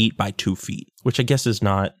 3 feet by 2 feet, which I guess is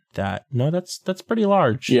not that. No, that's pretty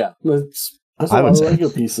large. Yeah, that's a lot of Lego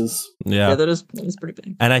pieces. Yeah, that is pretty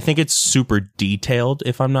big. And I think it's super detailed,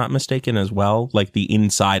 if I'm not mistaken, as well. Like the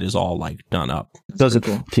inside is all like done up.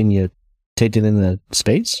 Can you take it in the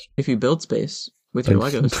space? If you build space with your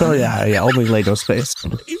Legos. Oh yeah, only Lego space.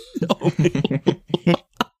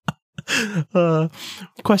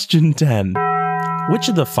 Question 10. Which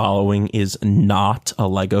of the following is not a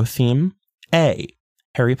Lego theme? A.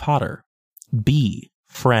 Harry Potter. B.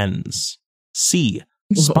 Friends. C.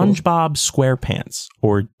 SpongeBob SquarePants.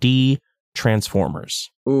 Or D. Transformers.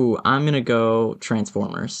 Ooh, I'm gonna go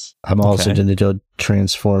Transformers. I'm also going to go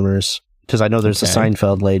Transformers. Because I know there's a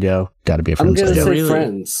Seinfeld Lego. Gotta be a I'm Friends going to Lego. say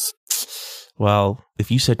Friends. Well,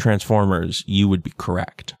 if you said Transformers, you would be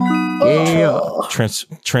correct. Yeah.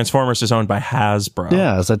 Transformers is owned by Hasbro.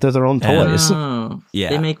 Yeah, it's like they're their own toys. Oh, Yeah.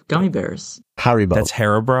 They make gummy bears. Haribo. That's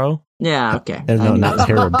Haribo. Yeah, okay. No, I knew not that.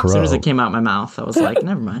 Haribo. As soon as it came out my mouth, I was like,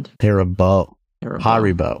 never mind. Haribo. Haribo.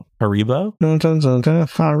 Haribo. Haribo?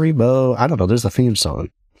 Haribo. I don't know. There's a theme song.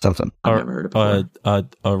 Something. I've never heard of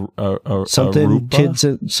it. Something Aruba?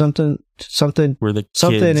 kids. Something. We're the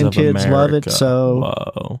Something kids and of kids love it. America. So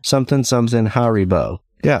Whoa. something Haribo.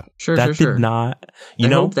 Yeah. Sure, That sure. did not. I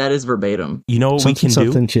hope that is verbatim. You know what we can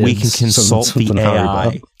Something do? We can kids, consult something the AI.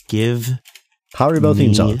 Haribo. Give Haribo theme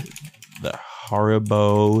me song. the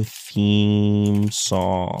Haribo theme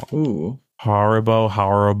song. Ooh.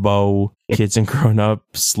 Haribo. Kids and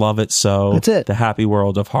grown-ups love it so. That's it. The happy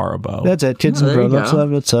world of Haribo. That's it. Kids Oh, and there you grown-ups go.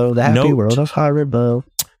 love it. So the happy Note. world of Haribo.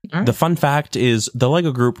 All right. The fun fact is the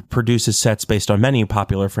LEGO Group produces sets based on many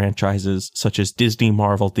popular franchises such as Disney,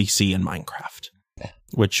 Marvel, DC, and Minecraft,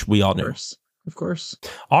 which we all knew. Of course.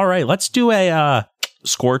 All right, let's do a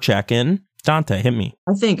score check-in. Dante, hit me.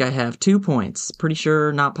 I think I have 2 points. Pretty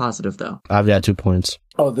sure not positive, though. I've got 2 points.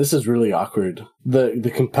 Oh, this is really awkward.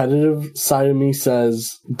 The competitive side of me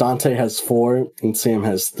says Dante has 4 and Sam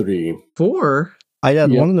has 3. 4? I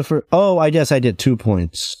had Yep. one in the first. Oh, I guess I did 2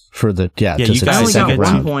 points for the Yeah, to you the guys I only got second get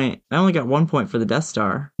 1 round. point. I only got 1 point for the Death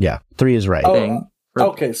Star Yeah, 3 is right. Oh, thing.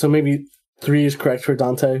 Okay, so maybe 3 is correct for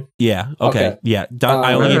Dante. Yeah, okay. Okay. Yeah,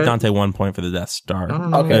 I only Right, gave right. Dante 1 point for the Death Star. I don't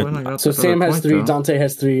know Okay, when I got so the Sam has point, 3, though. Dante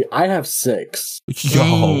has 3, I have 6.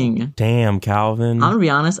 Dang. Damn, Calvin. I'm gonna be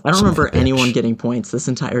honest. I don't Son of a remember bitch. anyone getting points this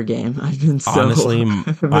entire game. I've been so Honestly,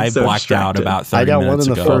 I've been I so blacked out distracted. about 30 I got one minutes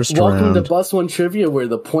in the ago. first Welcome round. to Bus One Trivia, where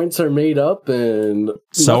the points are made up and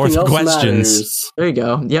So are nothing the else questions. matters. There you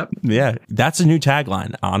go. Yep. Yeah, that's a new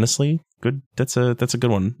tagline. Honestly, good. That's a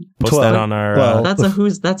good one. Post 12. that on our. Well, That's a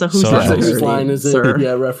who's So- That's a line, whose line is it? sir.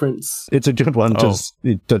 Yeah, reference. It's a good one Oh.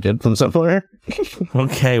 to get from somewhere.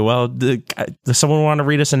 Okay, well, does someone want to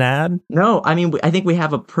read us an ad? No, I mean I think we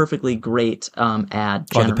have a perfectly great ad Oh, the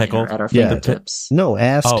generator pickle? at our Yeah. fingertips. No,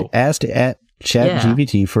 asked Oh. at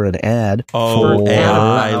ChatGPT for an ad. Oh, for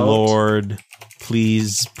AI About- Lord,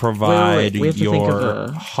 please provide We have to think of your a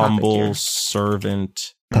topic humble here.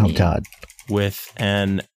 servant Oh God, with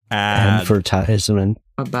an advertisement.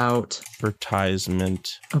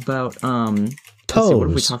 advertisement. about let's see, what have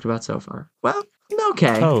we Toes. talked about so far? Well,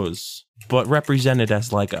 okay. Toes, but represented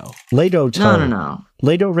as Lego. Lego toe. No.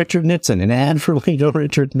 Lego Richard Nixon. An ad for Lego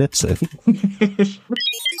Richard Nixon.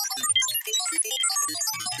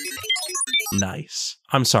 Nice.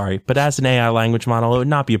 I'm sorry, but as an AI language model, it would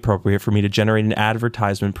not be appropriate for me to generate an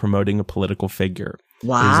advertisement promoting a political figure.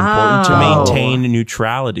 Wow. It is important to maintain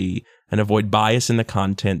neutrality and avoid bias in the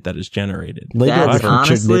content that is generated. Lego That's Richard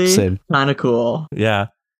honestly Nixon. kind of cool. Yeah.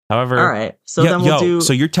 However, All right. So then we'll do.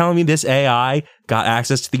 So you're telling me this AI got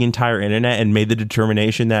access to the entire internet and made the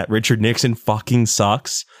determination that Richard Nixon fucking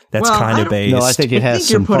sucks? That's Well, kind I of don't- based. No, I think it I has think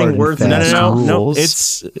you're some putting hard and words in fast no. rules.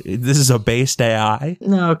 This is a based AI.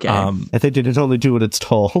 No, okay. I think they did only do what it's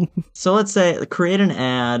told. So let's say create an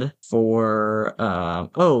ad for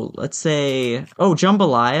let's say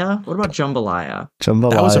jambalaya. What about jambalaya?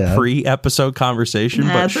 Jambalaya. That was a pre-episode conversation, but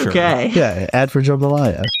That's sure. okay. Yeah, ad for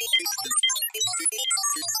jambalaya.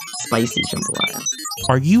 Spicy jambalaya.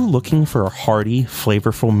 Are you looking for a hearty,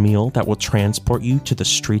 flavorful meal that will transport you to the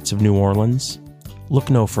streets of New Orleans? Look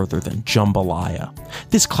no further than jambalaya.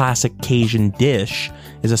 This classic Cajun dish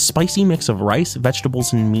is a spicy mix of rice,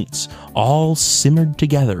 vegetables, and meats, all simmered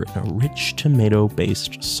together in a rich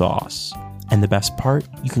tomato-based sauce. And the best part,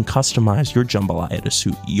 you can customize your jambalaya to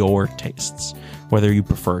suit your tastes, whether you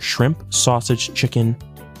prefer shrimp, sausage, chicken,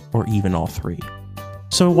 or even all three.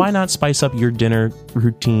 So why not spice up your dinner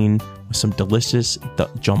routine with some delicious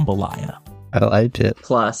jambalaya? I liked it.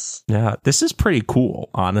 Plus, Yeah, this is pretty cool,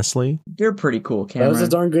 honestly. you're pretty cool, That Cameron. was a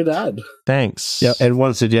darn good ad. Thanks. Yeah, and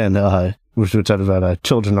once again, we were talking about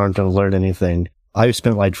children aren't going to learn anything. I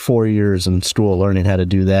spent like 4 years in school learning how to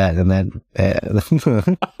do that, and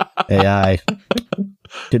that AI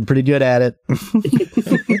did pretty good at it.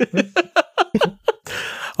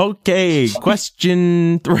 Okay,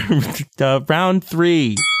 question round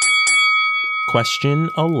 3. Question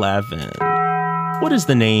 11. What is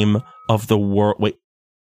the name of the world? Wait.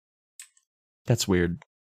 That's weird.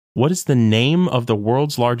 What is the name of the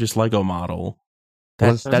world's largest Lego model?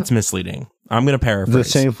 That's misleading. I'm going to paraphrase. The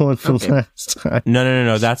same one from last time.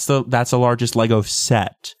 No. That's the largest Lego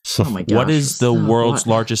set. Oh my gosh. What is the world's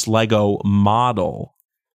largest Lego model?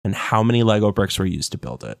 And how many Lego bricks were used to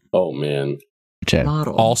build it? Oh, man.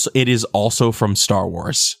 Model. It is also from Star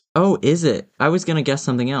Wars. Oh, is it? I was going to guess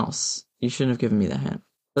something else. You shouldn't have given me the hint.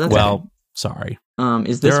 But that's okay. Sorry.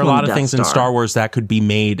 Is this there are a lot of Death things in Star? Star Wars that could be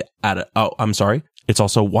made at I'm sorry. It's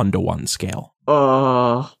also 1-to-1 scale.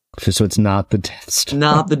 Oh. So it's not the Death Star.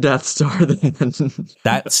 Not the Death Star then.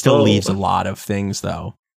 That still leaves a lot of things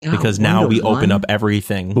though. Because now we open up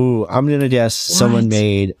everything. Ooh, I'm going to guess someone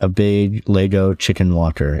made a big Lego chicken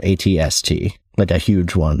walker, ATST. Like a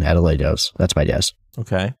huge one out of Legos. That's my guess.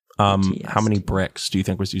 Okay. How many bricks do you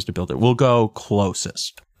think was used to build it? We'll go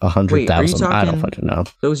closest. 100,000. I don't fucking know.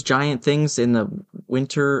 Those giant things in the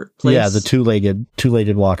winter place? Yeah, the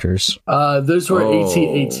two-legged walkers. Those were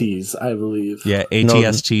AT-ATs, I believe. Yeah,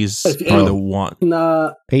 ATSTs are the one.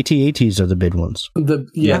 Nah. AT-ATs are the big ones.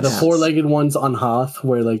 The four-legged ones on Hoth,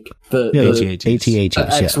 where like the AT-ATs.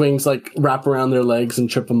 X-Wings like wrap around their legs and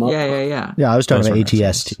trip them up. Yeah. Yeah, I was talking about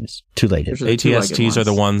ATSTs. Two-legged. ATSTs are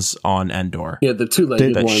the ones on Endor. Yeah, the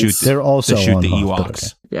two-legged ones. They're also shoot on the Hoth,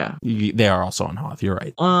 Ewoks. Yeah. They are also on Hoth. You're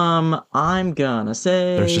right. I'm gonna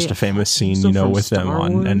say there's just a famous scene, with them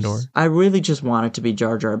on Endor. I really just want it to be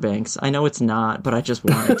Jar Jar Binks. I know it's not, but I just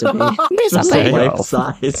want it to be just a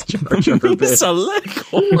life-size Jar Jar Binks. I love it.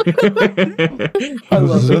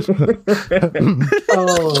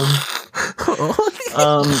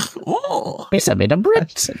 It's a bit of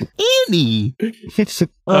bricks. Annie.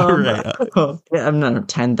 All right. I'm not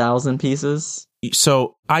 10,000 pieces.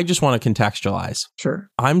 So I just want to contextualize. Sure.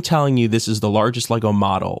 I'm telling you this is the largest Lego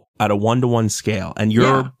model at a 1-to-1 scale, and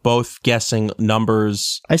you're both guessing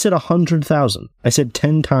numbers. I said 100,000. I said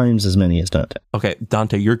 10 times as many as Dante. Okay,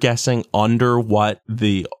 Dante, you're guessing under what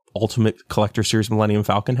the Ultimate Collector Series Millennium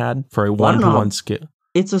Falcon had for a 1-to-1 scale.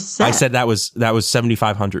 It's a set. I said that was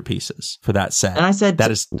 7,500 pieces for that set. And I said,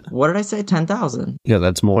 that is. What did I say? 10,000. Yeah,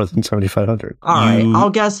 that's more than 7,500. All right, I'll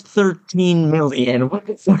guess 13 million. What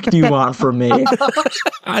the fuck do you want from me?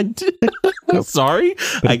 Sorry,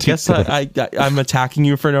 I guess I'm attacking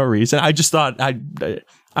you for no reason. I just thought I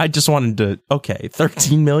just wanted to. Okay,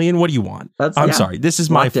 13 million. What do you want? I'm sorry. This is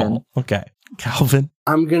my fault. Okay, Calvin.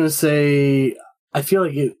 I'm gonna say. I feel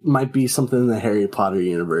like it might be something in the Harry Potter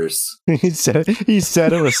universe. He said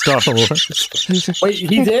it was Star Wars. Wait,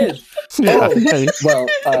 he did. Yeah. Well, it's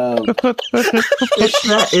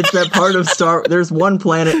that part of Star. There's one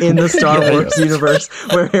planet in the Star Wars universe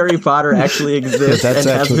where Harry Potter actually exists and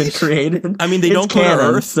has been created. I mean, they don't go to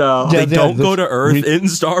Earth, so they don't go to Earth in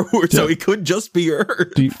Star Wars, so it could just be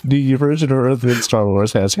Earth. The version of Earth in Star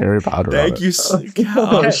Wars has Harry Potter. Thank you.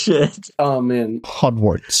 Oh shit! Oh man,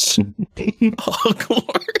 Hogwarts.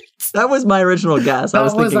 Hogwarts. That was my original guess.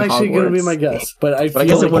 That was actually going to be my guess, but I feel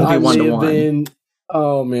guess like it wouldn't I be may 1-to-1. have been.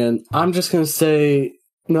 Oh man, I'm just going to say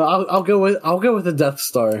no. I'll go with the Death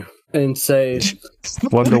Star and say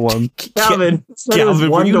 1-to-1. Calvin,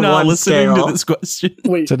 were you not listening to this question?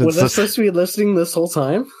 Wait, was I supposed to be listening this whole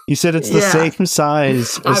time? You said it's the same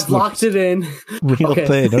size. I've locked it in. Real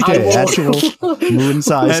thing. Okay, actual moon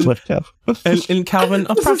size. And Calvin,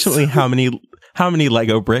 approximately how many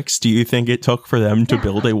Lego bricks do you think it took for them to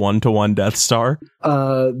build a 1-to-1 Death Star?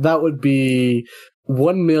 That would be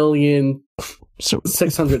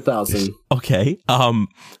 1,600,000. Okay.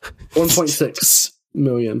 1.6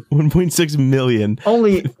 million. 1.6 million.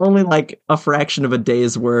 Only like a fraction of a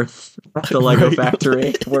day's worth at the Lego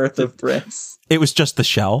factory worth of bricks. It was just the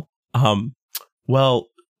shell. Well,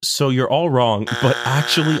 so you're all wrong, but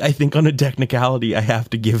actually I think on a technicality I have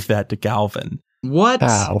to give that to Calvin. What?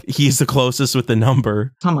 Ow. He's the closest with the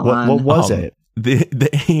number. Come on. What was it? The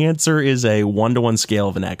answer is a 1-to-1 scale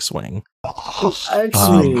of an X-Wing.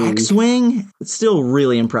 X-Wing? It's still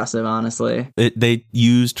really impressive, honestly. They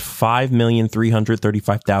used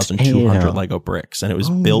 5,335,200 Lego bricks, and it was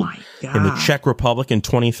built in the Czech Republic in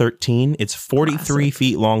 2013. It's 43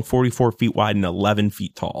 feet long, 44 feet wide, and 11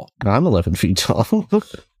 feet tall. I'm 11 feet tall.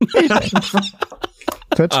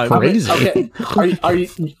 That's crazy. Okay. Are you,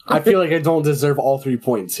 I feel like I don't deserve all 3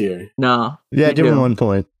 points here. No. Yeah, give him 1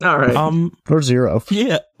 point. All right. Or 0.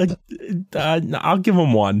 Yeah. I'll give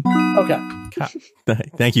him 1. Okay.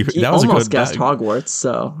 Thank you. He That was almost a good guessed Hogwarts,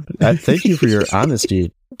 so. Thank you for your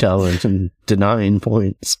honesty, Talent, and denying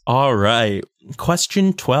points. All right.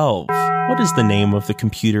 Question 12. What is the name of the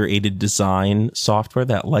computer-aided design software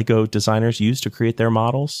that Lego designers use to create their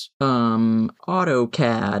models?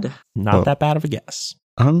 AutoCAD. Not that bad of a guess.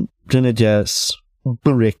 I'm gonna guess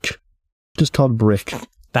Brick. Just called Brick.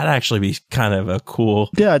 That'd actually be kind of a cool.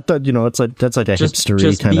 Yeah, I thought, it's like that's like a hipstery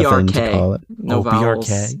just kind of thing BRK. to call it. No vowels.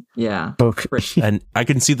 BRK. Yeah. And I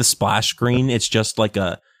can see the splash screen. It's just like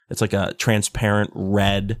a transparent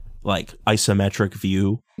red, like isometric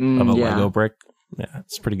view of a Lego brick. Yeah,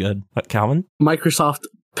 it's pretty good. Calvin? Microsoft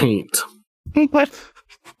Paint. What?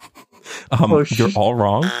 You're all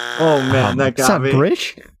wrong. Oh man, that It's got not me.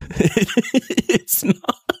 brick? It's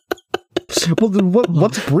not. Well, then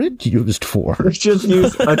what's brick used for? Just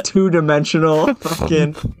use a 2-dimensional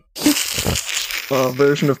fucking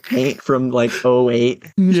version of Paint from like 08.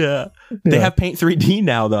 Yeah. They have Paint 3D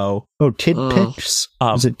now, though. Oh, Tidpix?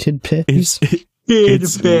 Is it Tidpix?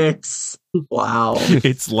 Tidpix. Wow.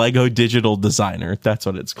 It's Lego Digital Designer. That's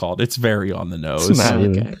what it's called. It's very on the nose. It's not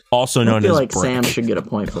even. Okay. Also I known feel as like brick. Sam should get a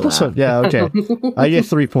point for So, that. yeah, okay. I get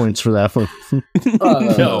 3 points for that one.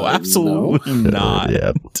 No, absolutely not.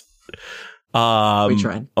 Yeah. We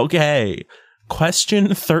tried. Okay.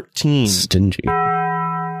 Question 13. Stingy.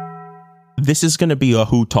 This is going to be a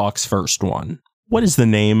Who Talks First one. What is the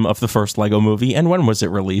name of the first Lego movie and when was it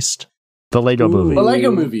released? The Lego movie. The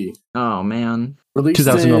Lego movie. Oh man. Released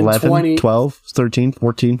 2011, in 20... 12, 13,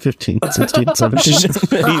 14, 15, 16, 17.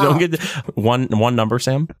 You don't get one number,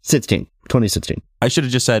 Sam? 2016. I should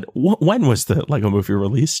have just said, when was the Lego movie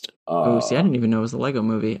released? Oh, see, I didn't even know it was a Lego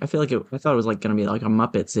movie. I feel like I thought it was like going to be like a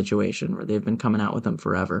Muppet situation where they've been coming out with them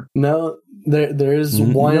forever. No, there is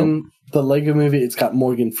one. The Lego movie. It's got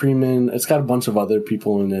Morgan Freeman. It's got a bunch of other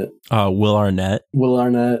people in it. Will Arnett. Will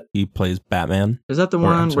Arnett. He plays Batman. Is that the I'm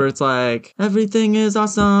one sorry. where it's like everything is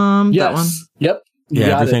awesome? Yes. That one. Yep. You Yeah,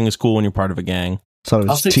 got everything is cool when you're part of a gang. So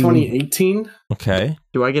I'll it's say 2018. Okay.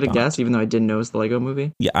 Do I get a guess even though I didn't know it was the Lego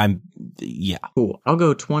movie? Yeah. Cool. I'll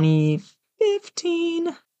go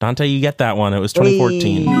 2015. Dante, you get that one. It was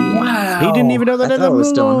 2014. Wow. He didn't even know that I in thought the it was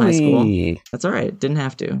still in high movie. school. That's all right. Didn't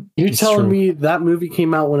have to. You're It's telling true. me that movie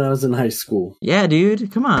came out when I was in high school? Yeah,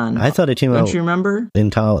 dude. Come on. I thought it came Don't out you remember? in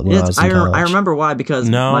college when I was in I college. remember why, because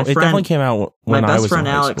No, my it friend, definitely came out when my I best was friend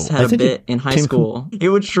in high Alex school. had I a think bit it in high came school. He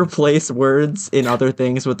would just replace words in other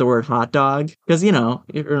things with the word hot dog. Because, you're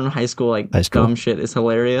in high school, like, High school. dumb shit is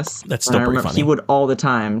hilarious. That's And still I pretty remember funny. he would all the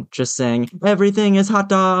time just saying, everything is hot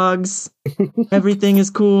dogs. Everything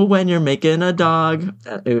is cool when you're making a dog.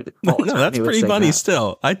 All the No, time that's he would pretty say funny that.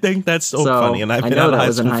 still. I think that's so So, funny. And I've I been know out of that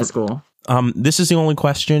was in high for- school. This is the only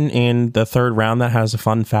question in the third round that has a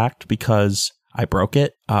fun fact because I broke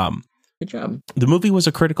it. Good job. The movie was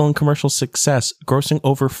a critical and commercial success, grossing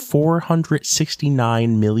over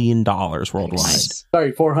 $469 million worldwide. Nice. Sorry,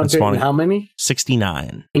 That's 400 funny. and how many?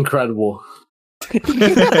 69. Incredible.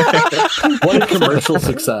 What a commercial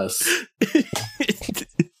success.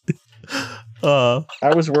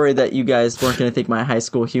 I was worried that you guys weren't going to think my high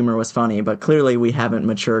school humor was funny, but clearly we haven't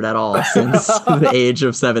matured at all since the age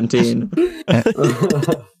of 17.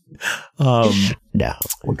 No.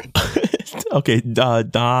 Okay,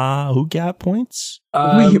 who got points?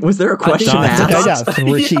 Wait, was there a question think Dante. I asked? got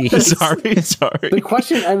 3. Sorry. The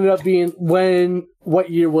question ended up being what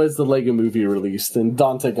year was the Lego movie released? And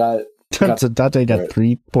Dante got So Dante got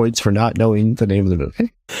 3 points for not knowing the name of the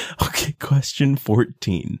movie. Okay, question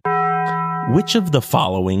 14. Which of the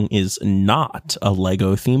following is not a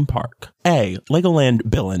Lego theme park? A. Legoland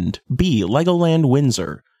Billund. B. Legoland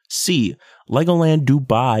Windsor. C. Legoland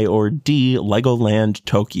Dubai. Or D. Legoland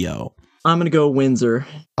Tokyo. I'm going to go Windsor.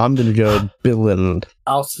 I'm going to go Billund.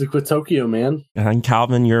 I'll stick with Tokyo, man. And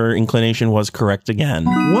Calvin, your inclination was correct again.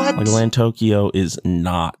 What? Legoland Tokyo is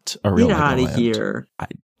not a real Get out of Legoland. here.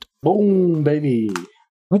 Boom, baby.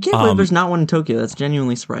 I can't believe there's not one in Tokyo. That's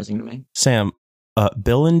genuinely surprising to me. Sam,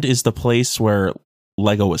 Billund is the place where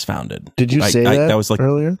Lego was founded. Did you say that, that was like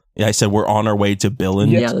earlier? Yeah, I said we're on our way to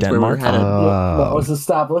Billund, Yeah, that's where we're Denmark. headed. What was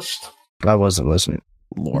established? I wasn't listening.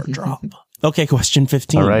 Lore drop. Okay, question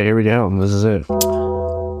 15. All right, here we go. This is it.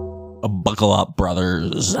 Buckle up,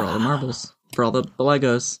 brothers. For all the marbles. For all the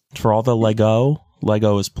Legos. For all the Lego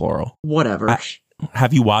is plural. Whatever.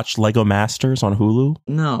 Have you watched Lego Masters on Hulu?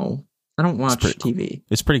 No. I don't watch pretty TV.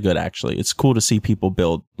 It's pretty good, actually. It's cool to see people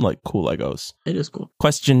build like cool Legos. It is cool.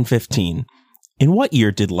 Question 15. In what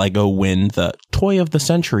year did Lego win the Toy of the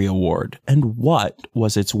Century Award? And what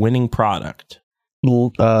was its winning product?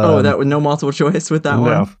 That with no multiple choice with that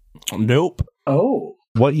no. one? Nope. Oh.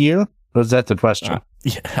 What year? Was that the question?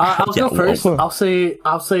 Yeah. I'll Yeah, go first. I'll say it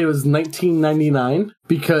was 1999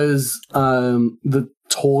 because the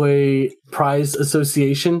Toy Prize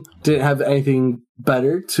Association didn't have anything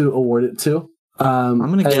better to award it to. I'm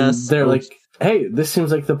gonna guess. They're like, hey, this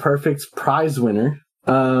seems like the perfect prize winner.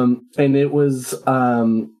 And it was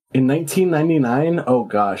in 1999. Oh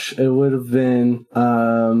gosh, it would have been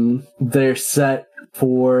their set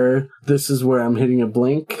for This Is Where I'm Hitting a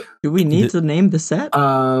Blink. Do we need to name the set?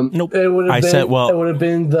 Nope. It would have It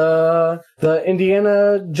been the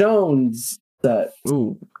Indiana Jones set.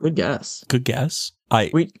 Ooh, good guess. Good guess.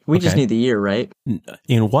 We just need the year, right?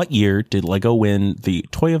 In what year did Lego win the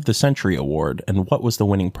Toy of the Century award, and what was the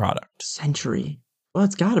winning product? Century. Well,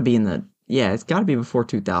 it's got to be it's got to be before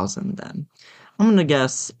 2000 then. I'm going to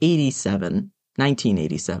guess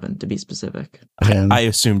 1987 to be specific. I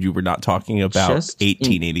assumed you were not talking about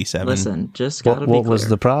 1887. Listen, just got to be clear. What was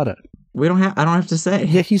the product? I don't have to say.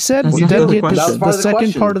 Yeah, he said That's not the question. the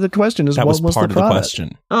second part of the question is That what was part the of the product?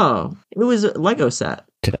 question. Oh, it was a Lego set.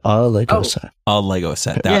 A Lego set. A Lego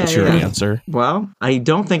set. That's your answer. Well, I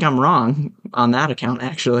don't think I'm wrong on that account,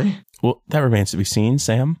 actually. Well, that remains to be seen,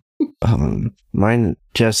 Sam. Mine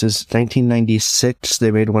guess is 1996.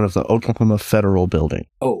 They made one of the Oklahoma Federal Building.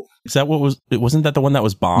 Oh. Is that wasn't that the one that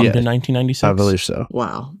was bombed in 1996? I believe so.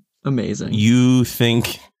 Wow. Amazing. You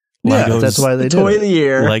think Yeah, that's why they did Toy it. of the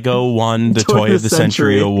year. Lego won the Toy of the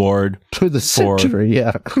Century award. Toy of the Century,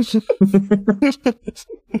 yeah.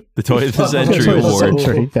 The Toy of the Century Toy of the award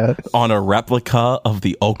Century, yeah. on a replica of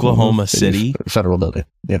the Oklahoma City Federal Building.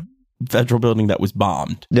 Yeah. Federal building that was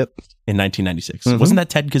bombed. Yep. In 1996. Wasn't that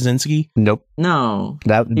Ted Kaczynski? Nope. No.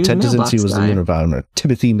 That He was Ted a mailbox Kaczynski was the guy. Unabomber.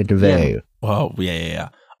 Timothy McVeigh. Oh, yeah.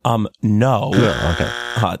 No. Yeah,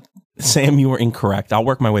 okay. Sam, you were incorrect. I'll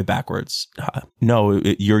work my way backwards. No,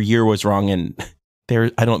 your year was wrong, and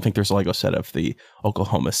I don't think there's a Lego set of the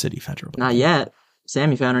Oklahoma City Federal. Not yet. Sam,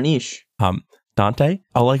 you found a niche. Dante,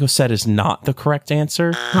 a Lego set is not the correct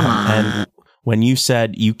answer. Come on. And when you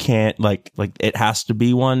said you can't, like it has to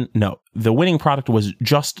be one, no. The winning product was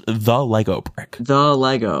just the Lego brick. The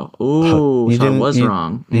Lego. Ooh, so I was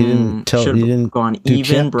wrong. You didn't tell. You didn't gone do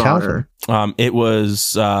even broader. It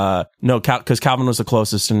was no, because Calvin was the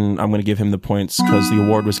closest, and I'm going to give him the points because the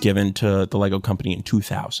award was given to the Lego company in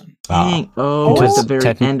 2000. Dang. At the very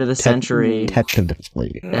end of the century.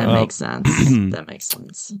 Technically. That makes sense. That makes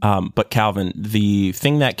sense. But Calvin, the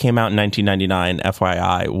thing that came out in 1999,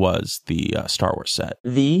 FYI, was the Star Wars set.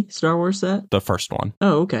 The Star Wars set? The first one.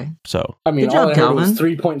 Oh, okay. So I mean, Good all job, I heard was Calvin.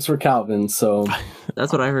 3 points for Calvin, so...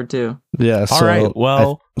 That's what I heard too. Yeah. all right.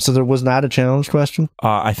 Well, so there was not a challenge question?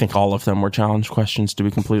 I think all of them were challenge questions, to be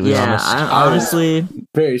completely Yeah, honest. I honestly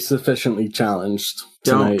Very sufficiently challenged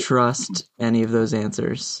don't tonight. trust any of those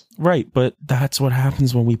answers. Right, but that's what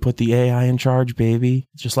happens when we put the AI in charge, baby.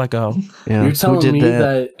 Just let go. Yeah. You're Who telling did me that?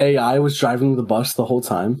 that AI was driving the bus the whole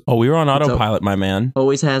time? Oh, we were on It's autopilot, my man.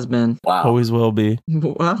 Always has been. Wow. Always will be.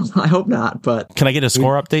 Well, I hope not, but Can I get a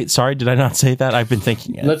score update? Sorry, did I not say that? I've been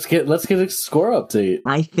thinking it. Let's get a score update.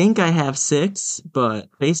 I think I have 6, but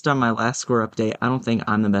based on my last score update, I don't think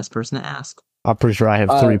I'm the best person to ask. I'm pretty sure I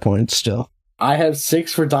have 3 points still. I have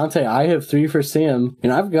 6 for Dante. I have 3 for Sam,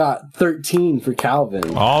 and I've got 13 for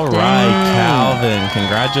Calvin. All right, Calvin.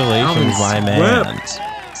 Congratulations, my man.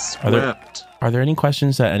 Swept. Are there any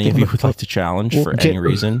questions that any of you would like to challenge for any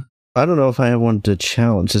reason? I don't know if I have one to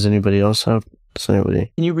challenge. Does anybody else have? Does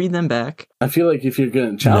anybody? Can you read them back? I feel like if you're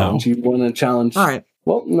going to challenge, you want to challenge. All right.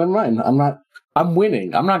 Well, never mind. I'm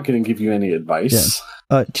winning. I'm not going to give you any advice.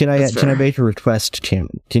 Can I make a request, Tim?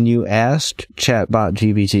 Can you ask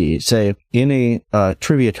ChatGPT, say, in a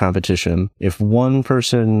trivia competition, if one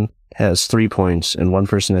person has 3 points and one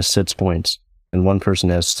person has 6 points and one person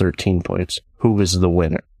has 13 points, who is the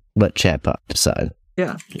winner? Let Chatbot decide.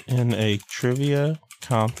 Yeah. In a trivia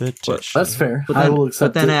competition. That's fair. But I then, will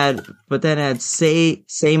accept but then add say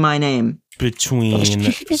my name. Between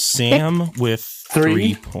Sam with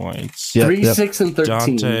 3 points, Yep, 3, yep. 6, and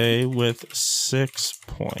 13. Dante with 6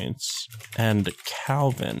 points, and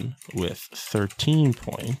Calvin with 13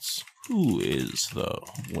 points. Who is the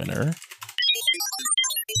winner?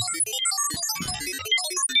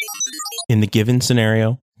 In the given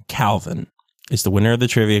scenario, Calvin is the winner of the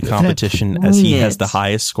trivia competition as he has the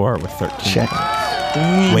highest score with 13 Check. points.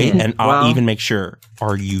 Dang Wait, it. and I'll even make sure.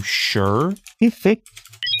 Are you sure? You think?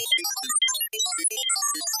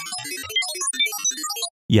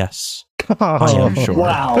 Yes. I am sure.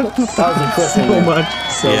 Wow. That was a quick So one.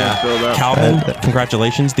 much. So much build up. Calvin,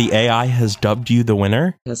 congratulations. The AI has dubbed you the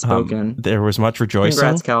winner. Has spoken. There was much rejoicing.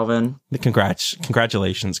 Congrats, Calvin.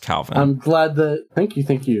 Congratulations, Calvin. I'm glad that... Thank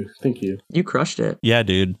you. You crushed it. Yeah,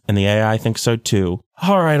 dude. And the AI thinks so too.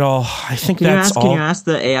 All right, I think Can that's all. you ask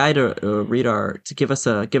the AI to give us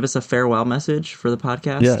a farewell message for the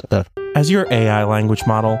podcast? Yeah. As your AI language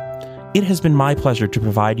model, it has been my pleasure to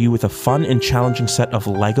provide you with a fun and challenging set of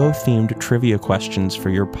LEGO-themed trivia questions for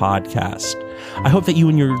your podcast. I hope that you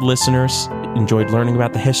and your listeners enjoyed learning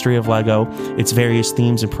about the history of LEGO, its various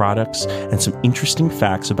themes and products, and some interesting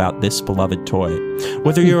facts about this beloved toy.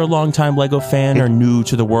 Whether you're a longtime LEGO fan or new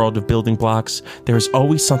to the world of building blocks, there is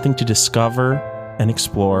always something to discover and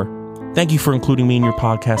explore. Thank you for including me in your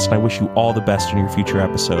podcast, and I wish you all the best in your future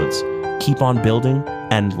episodes. Keep on building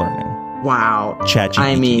and learning. Wow. ChatGPT.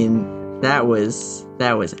 I mean, that was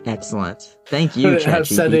excellent. Thank you, ChatGPT. Have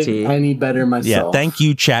said it any better myself. Yeah, thank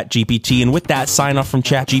you, ChatGPT. And with that sign off from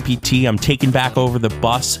ChatGPT, I'm taking back over the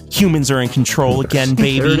bus. Humans are in control again,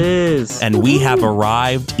 baby. There it is. And we have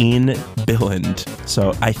arrived in Billund.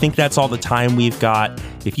 So I think that's all the time we've got.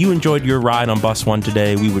 If you enjoyed your ride on Bus One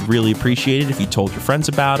today, we would really appreciate it if you told your friends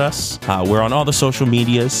about us. We're on all the social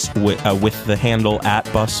medias with the handle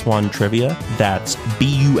at Bus One Trivia. That's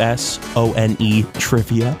BUSONE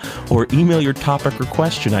Trivia. Or email your topic or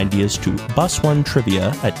question ideas to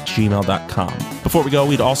bus1trivia@gmail.com. Before we go,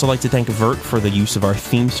 we'd also like to thank Vert for the use of our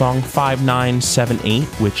theme song 5978,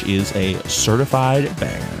 which is a certified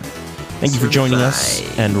banger. Thank you for joining us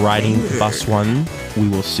and riding Bus One. We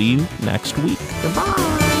will see you next week.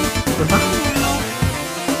 Goodbye.